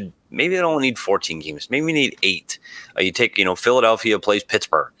they should. Maybe they don't need 14 games. Maybe we need 8. You take, Philadelphia plays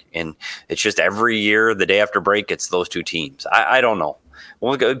Pittsburgh, and it's just every year, the day after break, it's those two teams. I don't know.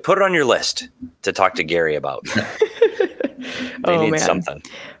 We'll put it on your list to talk to Gary about. They need something.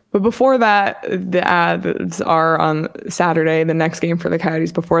 But before that, the ads are on Saturday, the next game for the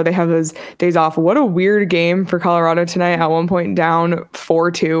Coyotes, before they have those days off. What a weird game for Colorado tonight. At one point down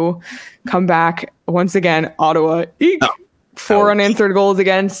 4-2. Come back once again, Ottawa. 4 unanswered goals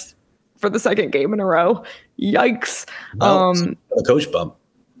against for the second game in a row. Yikes. A coach bump.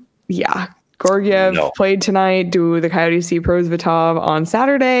 Yeah. Georgiev played tonight. Do the Coyotes see Prosvetov on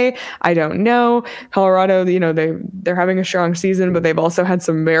Saturday? I don't know. Colorado, they're having a strong season, but they've also had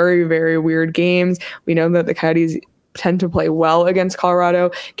some very, very weird games. We know that the Coyotes tend to play well against Colorado.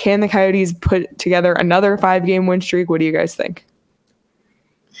 Can the Coyotes put together another 5-game win streak? What do you guys think?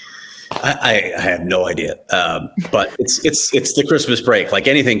 I have no idea, but it's the Christmas break. Like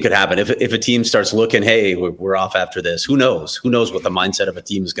anything could happen. If a team starts looking, hey, we're off after this. Who knows? Who knows what the mindset of a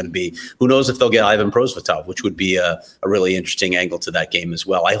team is going to be? Who knows if they'll get Ivan Prosvetov, which would be a really interesting angle to that game as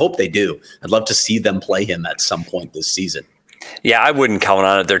well. I hope they do. I'd love to see them play him at some point this season. Yeah, I wouldn't count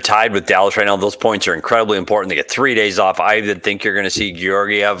on it. They're tied with Dallas right now. Those points are incredibly important. They get 3 days off. I would think you're going to see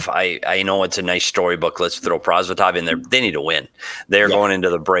Georgiev. I know it's a nice storybook. Let's throw Prosvetov in there. They need to win. They're going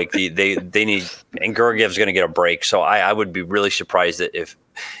into the break. They need, and Georgiev's going to get a break. So I would be really surprised that if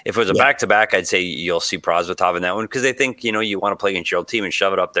it was a back-to-back, I'd say you'll see Prosvetov in that one because they think, you want to play against your old team and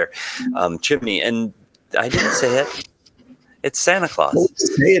shove it up their chimney. And I didn't say it. It's Santa Claus. Well,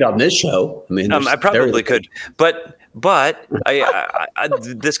 say it on this show. I mean, I probably could, but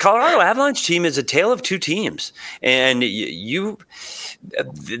this Colorado Avalanche team is a tale of two teams, and they're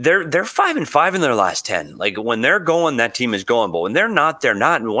 5-5 in their last 10. Like when they're going, that team is going, but when they're not, they're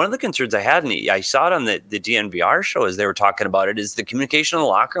not. And one of the concerns I had, and I saw it on the DNVR show as they were talking about it, is the communication in the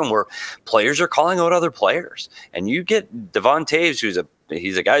locker room where players are calling out other players, and you get Devon Toews, who's a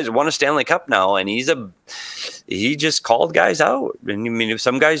he's a guy who's won a Stanley Cup now, and he just called guys out. And I mean, if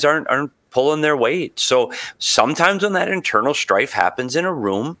some guys aren't pulling their weight, so sometimes when that internal strife happens in a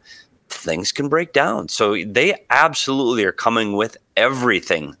room, things can break down. So they absolutely are coming with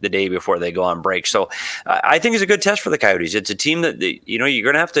everything the day before they go on break. So I think it's a good test for the Coyotes. It's a team that, you're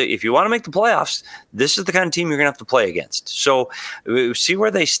going to have to, if you want to make the playoffs, this is the kind of team you're going to have to play against. So see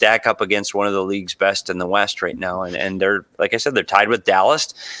where they stack up against one of the league's best in the West right now. And they're, like I said, they're tied with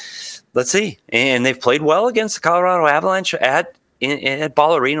Dallas. Let's see. And they've played well against the Colorado Avalanche at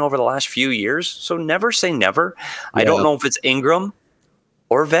Ball Arena over the last few years. So never say never. Yeah. I don't know if it's Ingram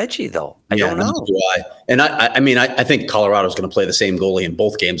or Veggie, though. I don't know. And I think Colorado's going to play the same goalie in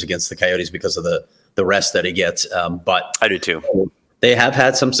both games against the Coyotes because of the rest that he gets. But I do too. They have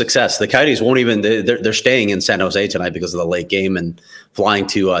had some success. The Coyotes won't even. They're staying in San Jose tonight because of the late game and flying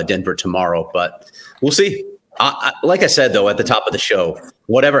to Denver tomorrow. But we'll see. Like I said, though, at the top of the show,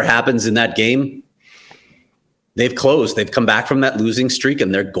 whatever happens in that game, they've closed. They've come back from that losing streak,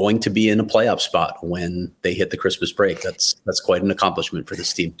 and they're going to be in a playoff spot when they hit the Christmas break. That's quite an accomplishment for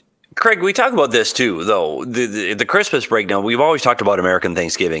this team. Craig, we talk about this too, though. The Christmas break. Now, we've always talked about American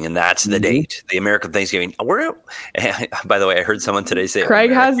Thanksgiving, and that's the date. The American Thanksgiving. By the way, I heard someone today say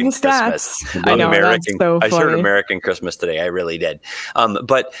Craig American has the Christmas. stats. I know, American, that's so funny. I heard American Christmas today. I really did.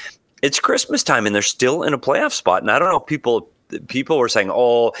 But it's Christmas time, and they're still in a playoff spot. And I don't know if people were saying,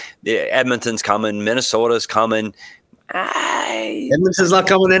 "Oh, Edmonton's coming, Minnesota's coming." Edmonton's not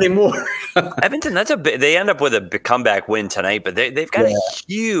coming anymore. Edmonton, they end up with a comeback win tonight, but they've got a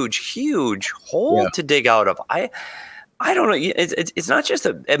huge hole to dig out of. I don't know. It's not just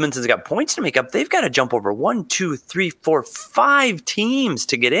that Edmonton's got points to make up. They've got to jump over 1, 2, 3, 4, 5 teams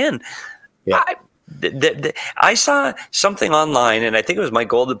to get in. Yeah. I saw something online, and I think it was Mike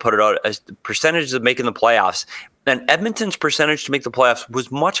Gold that put it out, as the percentage of making the playoffs. And Edmonton's percentage to make the playoffs was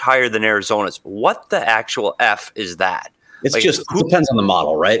much higher than Arizona's. What the actual F is that? It depends on the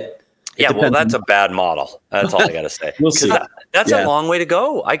model, right? That's a bad model. That's all I got to say. We'll see. That's a long way to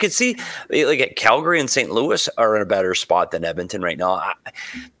go. I could see like Calgary and St. Louis are in a better spot than Edmonton right now.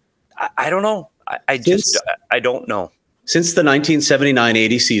 I don't know. I don't know. Since the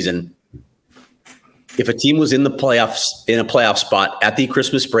 1979-80 season, if a team was in the playoffs, in a playoff spot at the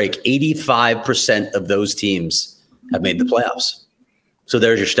Christmas break, 85% of those teams have made the playoffs. So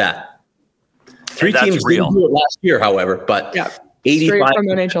there's your stat. 3 teams didn't do it last year, however, but 85 from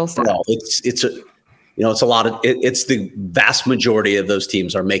NHL stat. It's a lot of it's the vast majority of those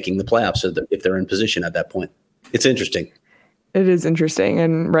teams are making the playoffs if they're in position at that point. It's interesting. It is interesting,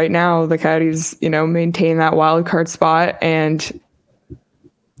 and right now the Coyotes, maintain that wild card spot, and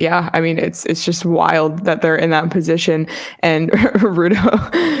yeah, I mean, it's just wild that they're in that position. And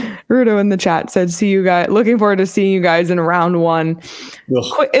Rudo in the chat said, "See you guys. Looking forward to seeing you guys in round 1.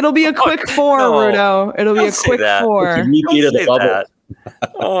 It'll be a quick 4, Rudo. It'll be a quick 4."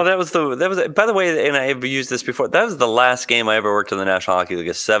 Oh, that was by the way, and I've used this before. That was the last game I ever worked in the National Hockey League,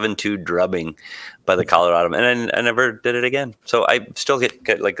 a 7-2 drubbing by the Colorado, and I never did it again. So I still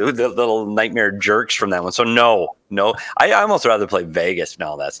get like the little nightmare jerks from that one. So no, I almost rather play Vegas.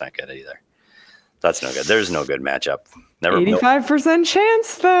 No, that's not good either. That's no good. There's no good matchup. Never. 85%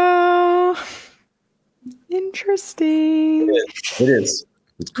 chance though. Interesting. It is.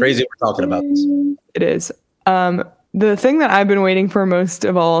 It's crazy we're talking about this. It is. The thing that I've been waiting for most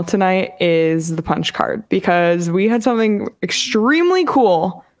of all tonight is the punch card, because we had something extremely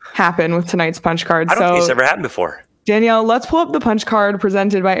cool happen with tonight's punch card. I don't think it's ever happened before. Danielle, let's pull up the punch card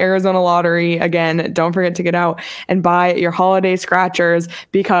presented by Arizona Lottery. Again, don't forget to get out and buy your holiday scratchers,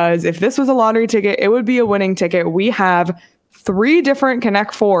 because if this was a lottery ticket, it would be a winning ticket. We have 3 different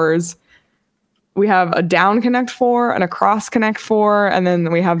Connect 4s. We have a down Connect 4, and a cross Connect 4, and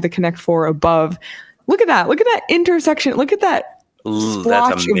then we have the Connect 4 above. Look at that. Look at that intersection. Look at that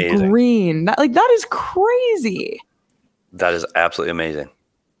splotch of green. That is crazy. That is absolutely amazing.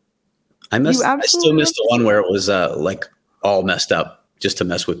 I still missed the one where it was all messed up just to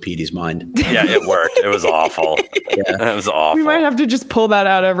mess with Petey's mind. Yeah, it worked. It was awful. It was awful. We might have to just pull that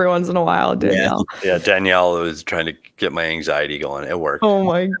out every once in a while, Danielle. Yeah, Danielle was trying to get my anxiety going. It worked. Oh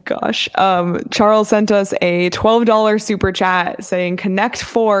my gosh. Charles sent us a $12 super chat saying Connect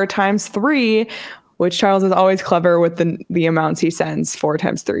 4 times 3, which Charles is always clever with the amounts he sends. 4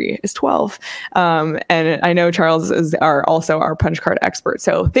 times 3 is 12. And I know Charles is also our punch card expert.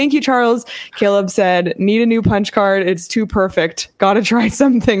 So thank you, Charles. Caleb said, need a new punch card. It's too perfect. Got to try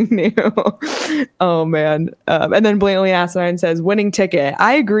something new. Oh, man. And then Blatantly Asinine says, winning ticket.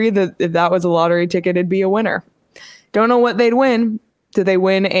 I agree that if that was a lottery ticket, it'd be a winner. Don't know what they'd win. Did they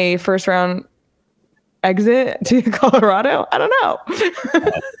win a first round exit to Colorado? I don't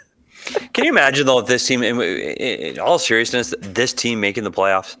know. Can you imagine though if this team, in all seriousness, this team making the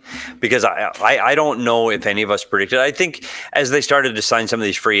playoffs? Because I don't know if any of us predicted. I think as they started to sign some of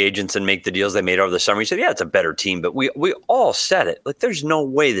these free agents and make the deals they made over the summer, we said, yeah, it's a better team. But we all said it. Like, there's no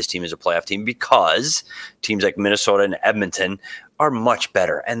way this team is a playoff team because teams like Minnesota and Edmonton are much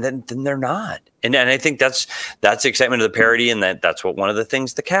better, and then they're not. And I think that's the excitement of the parity, and that's what one of the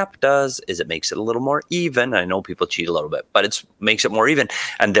things the cap does is it makes it a little more even. I know people cheat a little bit, but it makes it more even.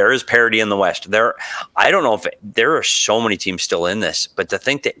 And there is parity in the West. I don't know if there are so many teams still in this, but to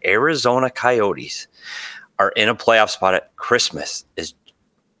think the Arizona Coyotes are in a playoff spot at Christmas is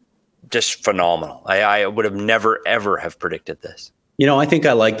just phenomenal. I would have never ever have predicted this. I think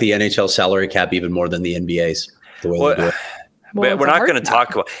I like the NHL salary cap even more than the NBA's. The way they do it. Well, we're not going to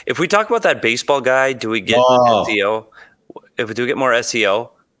talk about. If we talk about that baseball guy, do we get SEO? Do we get more SEO?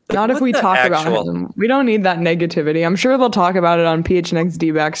 Not if we talk about him. We don't need that negativity. I'm sure they'll talk about it on PHNX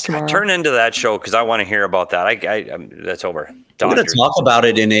D-backs tomorrow. Turn into that show because I want to hear about that. That's over. I'm going to talk about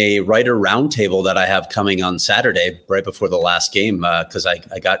it in a writer roundtable that I have coming on Saturday, right before the last game, because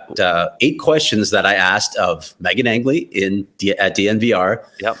I got 8 questions that I asked of Megan Angley at DNVR,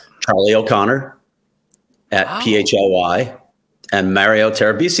 Charlie O'Connor at PHLY, and Mario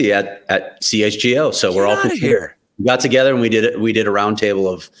Terabisi at CHGO. So we're all here. We got together and we did a roundtable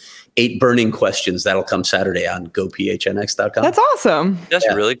of 8 burning questions that'll come Saturday on gophnx.com. That's awesome. That's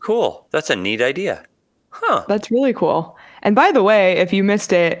really cool. That's a neat idea. Huh. That's really cool. And by the way, if you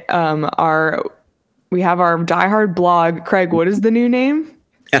missed it, we have our Die Hard blog. Craig, what is the new name?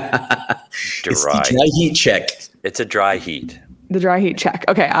 It's the Dry Heat Check. It's a dry heat. The Dry Heat Check.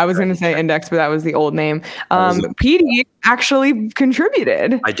 Okay, I was going to say Index, but that was the old name. PD actually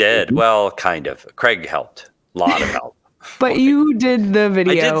contributed. I did. Well, kind of. Craig helped. A lot of help. But you did the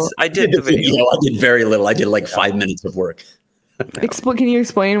video. I did the video. I did very little. I did like 5 minutes of work. Can you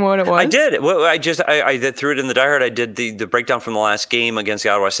explain what it was? I did. Well, I threw it in the Die Hard. I did the breakdown from the last game against the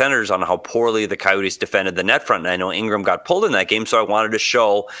Ottawa Senators on how poorly the Coyotes defended the net front. And I know Ingram got pulled in that game, so I wanted to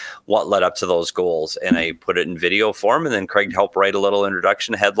show what led up to those goals. And I put it in video form, and then Craig helped write a little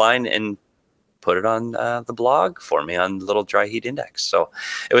introduction headline and put it on the blog for me on the little Dry Heat Index. So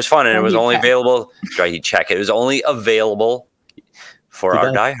it was fun, and it was only available. Dry Heat Check. It was only available for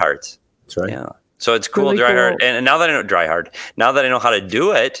our diehards. That's right. Yeah. So it's cool, really Dry Hard. And now that I know Dry Hard, now that I know how to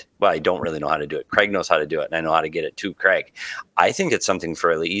do it, well, I don't really know how to do it. Craig knows how to do it, and I know how to get it to Craig. I think it's something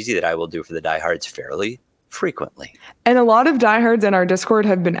fairly easy that I will do for the diehards fairly frequently. And a lot of diehards in our Discord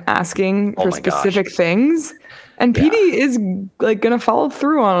have been asking for specific things, and PD is like going to follow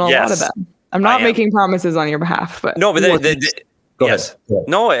through on a lot of them. I'm not making promises on your behalf, but no, but Go ahead.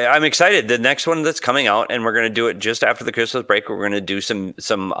 No, I'm excited. The next one that's coming out, and we're going to do it just after the Christmas break. We're going to do some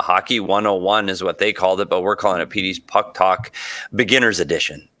Hockey 101 is what they called it, but we're calling it PD's Puck Talk Beginners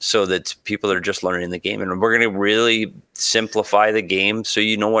Edition, so that people are just learning the game. And we're going to really simplify the game so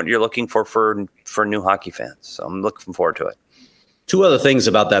you know what you're looking for new hockey fans. So I'm looking forward to it. 2 other things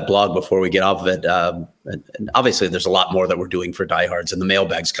about that blog before we get off of it. And obviously, there's a lot more that we're doing for diehards, and the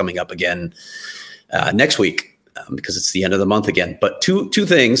mailbag's coming up again next week. Because it's the end of the month again. But two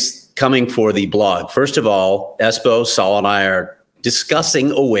things coming for the blog. First of all, Espo, Saul, and I are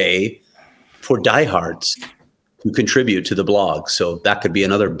discussing a way for diehards to contribute to the blog. So that could be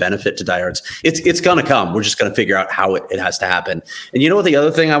another benefit to diehards. It's going to come. We're just going to figure out how it has to happen. And you know what the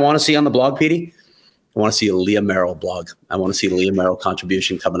other thing I want to see on the blog, Petey? I want to see a Leah Merrill blog. I want to see a Leah Merrill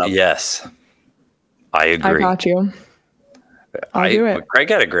contribution coming up. Yes, I agree. I got you. I'll do it. Craig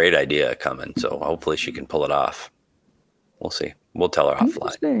had a great idea coming, so hopefully she can pull it off. We'll see. We'll tell her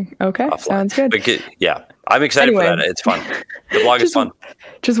offline. Okay, sounds good. But I'm excited for that. It's fun. The blog is fun.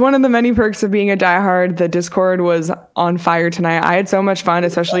 Just one of the many perks of being a diehard. The Discord was on fire tonight. I had so much fun,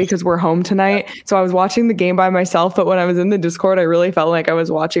 especially because we're home tonight. So I was watching the game by myself, but when I was in the Discord, I really felt like I was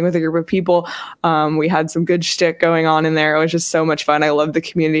watching with a group of people. We had some good shtick going on in there. It was just so much fun. I love the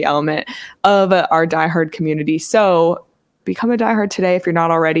community element of our diehard community. So become a diehard today. If you're not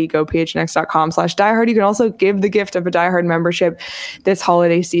already, go phnx.com/diehard. You can also give the gift of a diehard membership this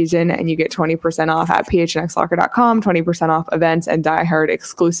holiday season, and you get 20% off at phnxlocker.com, 20% off events and diehard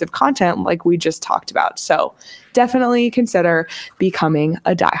exclusive content like we just talked about. So definitely consider becoming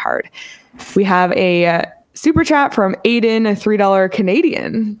a diehard. We have a super chat from Aiden, a $3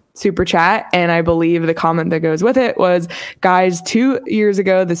 Canadian super chat. And I believe the comment that goes with it was, guys, 2 years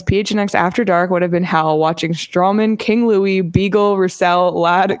ago, this PHNX After Dark would have been hell watching Strawman, King Louis, Beagle, Roussel,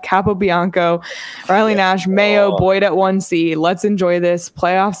 Ladd, Capobianco, Riley Nash, Mayo, Boyd at 1C. Let's enjoy this.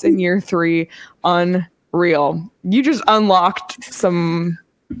 Playoffs in year 3. Unreal. You just unlocked some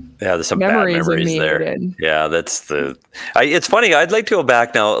Yeah, there's some Memories bad memories there. immediated. Yeah, it's funny. I'd like to go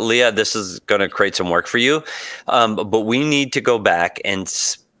back now. Leah, this is going to create some work for you. But we need to go back and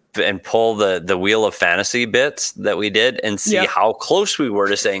pull the wheel of fantasy bits that we did and see how close we were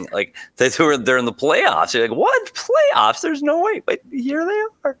to saying like they're in the playoffs. You're like, what playoffs? There's no way. But here they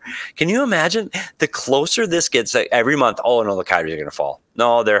are. Can you imagine the closer this gets every month? Oh no, the Coyotes are going to fall.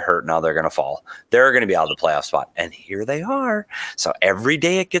 No, they're hurt. Now they're going to fall. They're going to be out of the playoff spot. And here they are. So every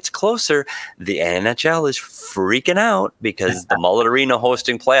day it gets closer. The NHL is freaking out because the Mullet Arena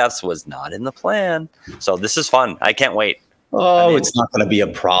hosting playoffs was not in the plan. So this is fun. I can't wait. Oh, it's not going to be a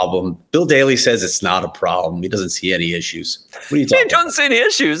problem. Bill Daly says it's not a problem. He doesn't see any issues. What are you talking about? He doesn't see any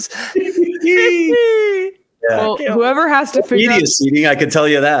issues. Yeah. Well, whoever has to figure media seating, I can tell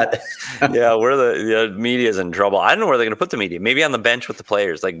you that. Yeah, the media's in trouble. I don't know where they're going to put the media. Maybe on the bench with the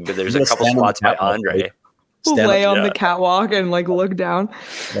players. Like there's a couple spots by Andre. Lay on the catwalk and like look down.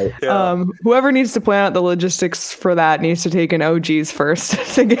 Yeah. Whoever needs to plan out the logistics for that needs to take an OGs first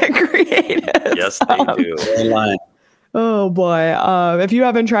to get creative. Yes, they do. Oh boy. If you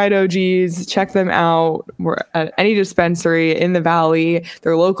haven't tried OGs, check them out. We're at any dispensary in the Valley.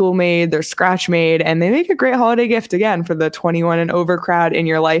 They're local made, they're scratch made, and they make a great holiday gift again for the 21 and over crowd in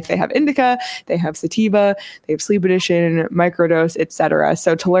your life. They have indica, they have sativa, they have sleep edition, microdose, etc.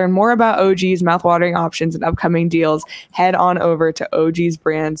 So to learn more about OGs, mouthwatering options, and upcoming deals, head on over to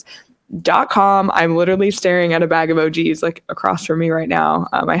ogsbrands.com. I'm literally staring at a bag of OGs like across from me right now.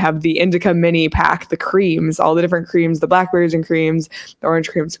 I have the Indica mini pack, the creams, all the different creams, the blackberries and creams, the orange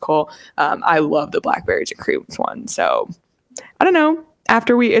creamsicle. I love the blackberries and creams one. So I don't know.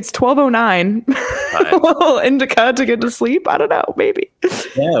 After it's 12:09, a little indica to get to sleep. I don't know, maybe.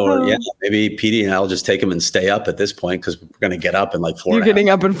 Maybe Petey and I'll just take him and stay up at this point because we're going to get up in like 4 hours. You're getting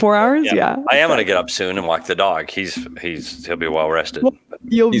up in 4 hours? Yeah. I am going to get up soon and walk the dog. He'll be well rested. Well,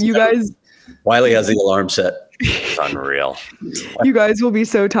 you guys. Wiley has the alarm set. It's unreal. You guys will be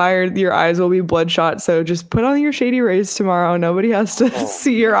so tired. Your eyes will be bloodshot. So just put on your Shady Rays tomorrow. Nobody has to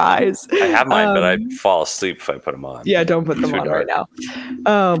see your eyes. I have mine, but I fall asleep if I put them on. Yeah, don't put them on right now.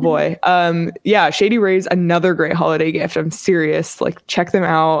 Oh boy. Shady Rays, another great holiday gift. I'm serious. Like check them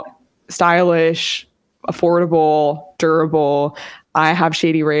out. Stylish, affordable, durable. I have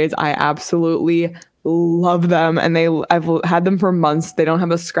Shady Rays. I absolutely love them, and I've had them for months. They don't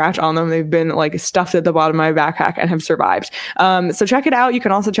have a scratch on them. They've been like stuffed at the bottom of my backpack and have survived. So check it out. You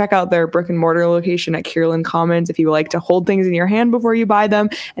can also check out their brick and mortar location at Kierland Commons if you like to hold things in your hand before you buy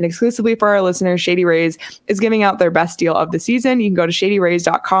them. And exclusively for our listeners, Shady Rays is giving out their best deal of the season. You can go to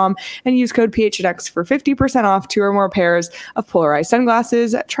shadyrays.com and use code PHNX for 50% off 2 or more pairs of polarized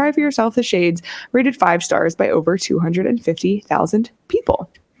sunglasses. Try for yourself the shades, rated 5 stars by over 250,000 people.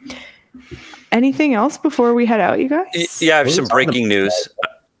 Anything else before we head out, you guys? Yeah, I have some breaking news.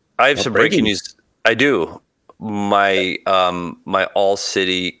 I do. My All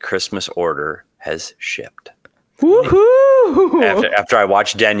City Christmas order has shipped. Woohoo! After I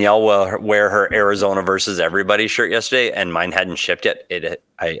watched Danielle wear her Arizona versus everybody shirt yesterday, and mine hadn't shipped yet,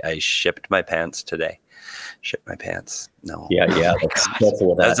 I shipped my pants today. Shipped my pants. No. Yeah.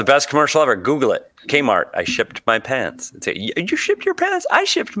 That's the best commercial ever. Google it. Kmart. I shipped my pants. You shipped your pants? I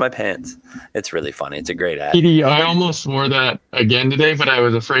shipped my pants. It's really funny. It's a great ad. Petey, I almost wore that again today, but I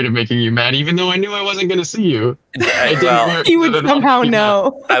was afraid of making you mad, even though I knew I wasn't going to see you. You would somehow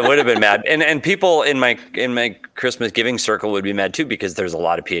know. I would have been mad, and people in my Christmas giving circle would be mad too, because there's a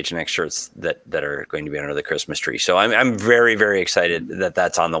lot of PHNX shirts that are going to be under the Christmas tree. So I'm very, very excited that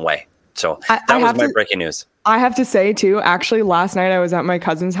that's on the way. So that was my breaking news. I have to say too, actually last night I was at my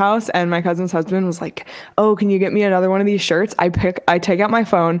cousin's house and my cousin's husband was like, "Oh, can you get me another one of these shirts?" I take out my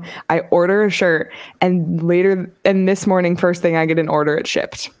phone, I order a shirt, and this morning, first thing I get an order, it's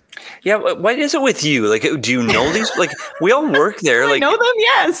shipped. Yeah, what is it with you? Like, do you know these? Like, we all work there. I know them,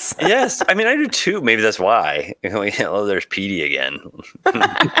 yes. Yes, I mean, I do too. Maybe that's why. Oh, there's Petey again,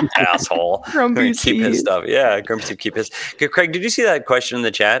 asshole. Grumpy keep his stuff. Yeah, Grumpy keep his. Okay, Craig, did you see that question in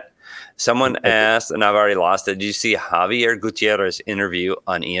the chat? Someone asked, and I've already lost it. Did you see Javier Gutierrez's interview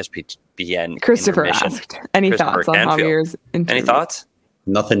on ESPN? Christopher asked. Any thoughts on Javier's interview? Any thoughts?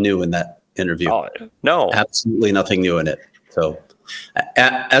 Nothing new in that interview. Oh, no, absolutely nothing new in it. So,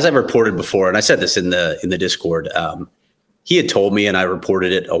 as I reported before, and I said this in the Discord, he had told me, and I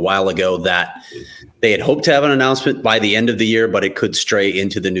reported it a while ago, that they had hoped to have an announcement by the end of the year, but it could stray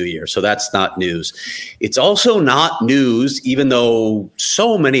into the new year. So that's not news. It's also not news, even though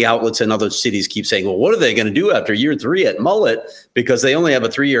so many outlets in other cities keep saying, well, what are they going to do after year 3 at Mullet? Because they only have a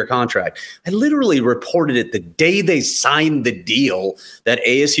 3-year contract. I literally reported it the day they signed the deal that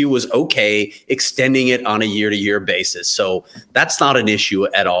ASU was okay extending it on a year-to-year basis. So that's not an issue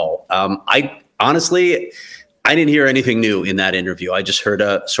at all. I didn't hear anything new in that interview. I just heard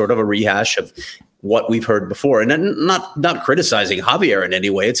a sort of a rehash of what we've heard before, and not criticizing Javier in any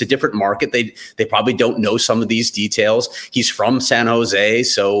way. It's a different market. They probably don't know some of these details. He's from San Jose,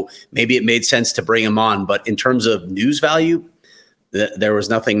 so maybe it made sense to bring him on. But in terms of news value, there was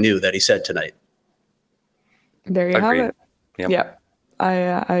nothing new that he said tonight. There you have it. Yep.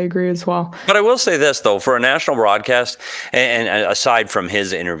 I agree as well. But I will say this, though, for a national broadcast, and aside from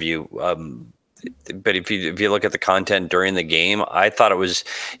his interview, but if you look at the content during the game, I thought it was,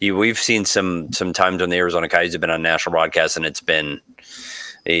 we've seen some times when the Arizona Coyotes have been on national broadcast and it's been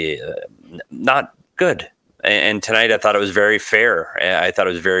not good. And tonight I thought it was very fair. I thought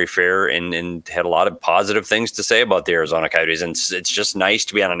it was very fair and had a lot of positive things to say about the Arizona Coyotes. And it's just nice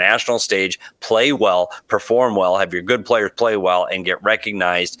to be on a national stage, play well, perform well, have your good players play well, and get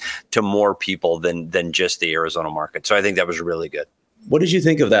recognized to more people than just the Arizona market. So I think that was really good. What did you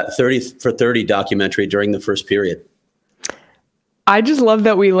think of that 30 for 30 documentary during the first period? I just love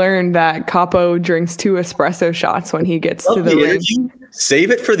that we learned that Capo drinks 2 espresso shots when he gets to the ring. Save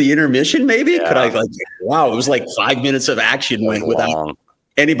it for the intermission, maybe? Yeah. Could I wow, it was like 5 minutes of action without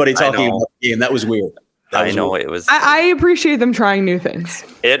anybody talking about the game. That was weird. I know it was. I appreciate them trying new things.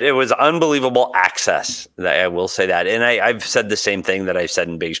 It was unbelievable access. I will say that, and I've said the same thing that I've said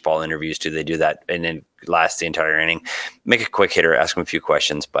in baseball interviews too. They do that and then last the entire inning, make a quick hitter, ask them a few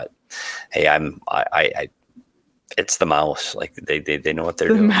questions. But hey, I it's the mouse. Like they know what they're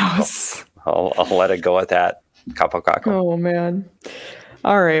doing. The mouse. I'll let it go at that. Capo. Oh man.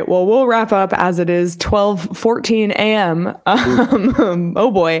 All right. Well, we'll wrap up as it is 12:14 a.m.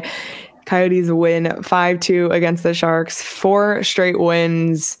 Oh boy. Coyotes win 5-2 against the Sharks. 4 straight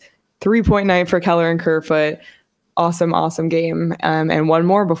wins. 3-point night for Keller and Kerfoot. Awesome game. And one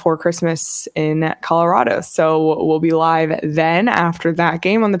more before Christmas in Colorado. So we'll be live then after that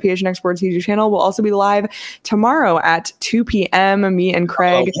game on the PHNX Sports YouTube channel. We'll also be live tomorrow at 2 p.m. Me and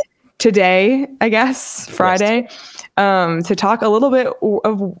Craig today, I guess, Friday, to talk a little bit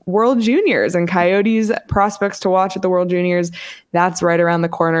of World Juniors and Coyotes prospects to watch at the World Juniors. That's right around the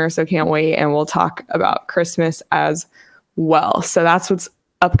corner, so can't wait. And we'll talk about Christmas as well. So that's what's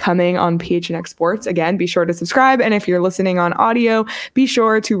upcoming on PHNX Sports. Again, be sure to subscribe. And if you're listening on audio, be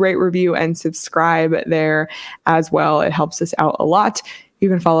sure to rate, review, and subscribe there as well. It helps us out a lot. You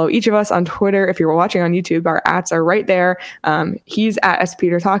can follow each of us on Twitter. If you're watching on YouTube, our ats are right there. He's at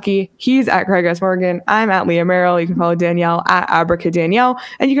SPeterTalkie. He's at Craig S. Morgan. I'm at Leah Merrill. You can follow Danielle at Abracadanielle.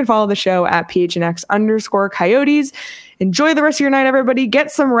 And you can follow the show at PHNX_Coyotes. Enjoy the rest of your night, everybody.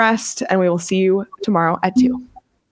 Get some rest. And we will see you tomorrow at 2.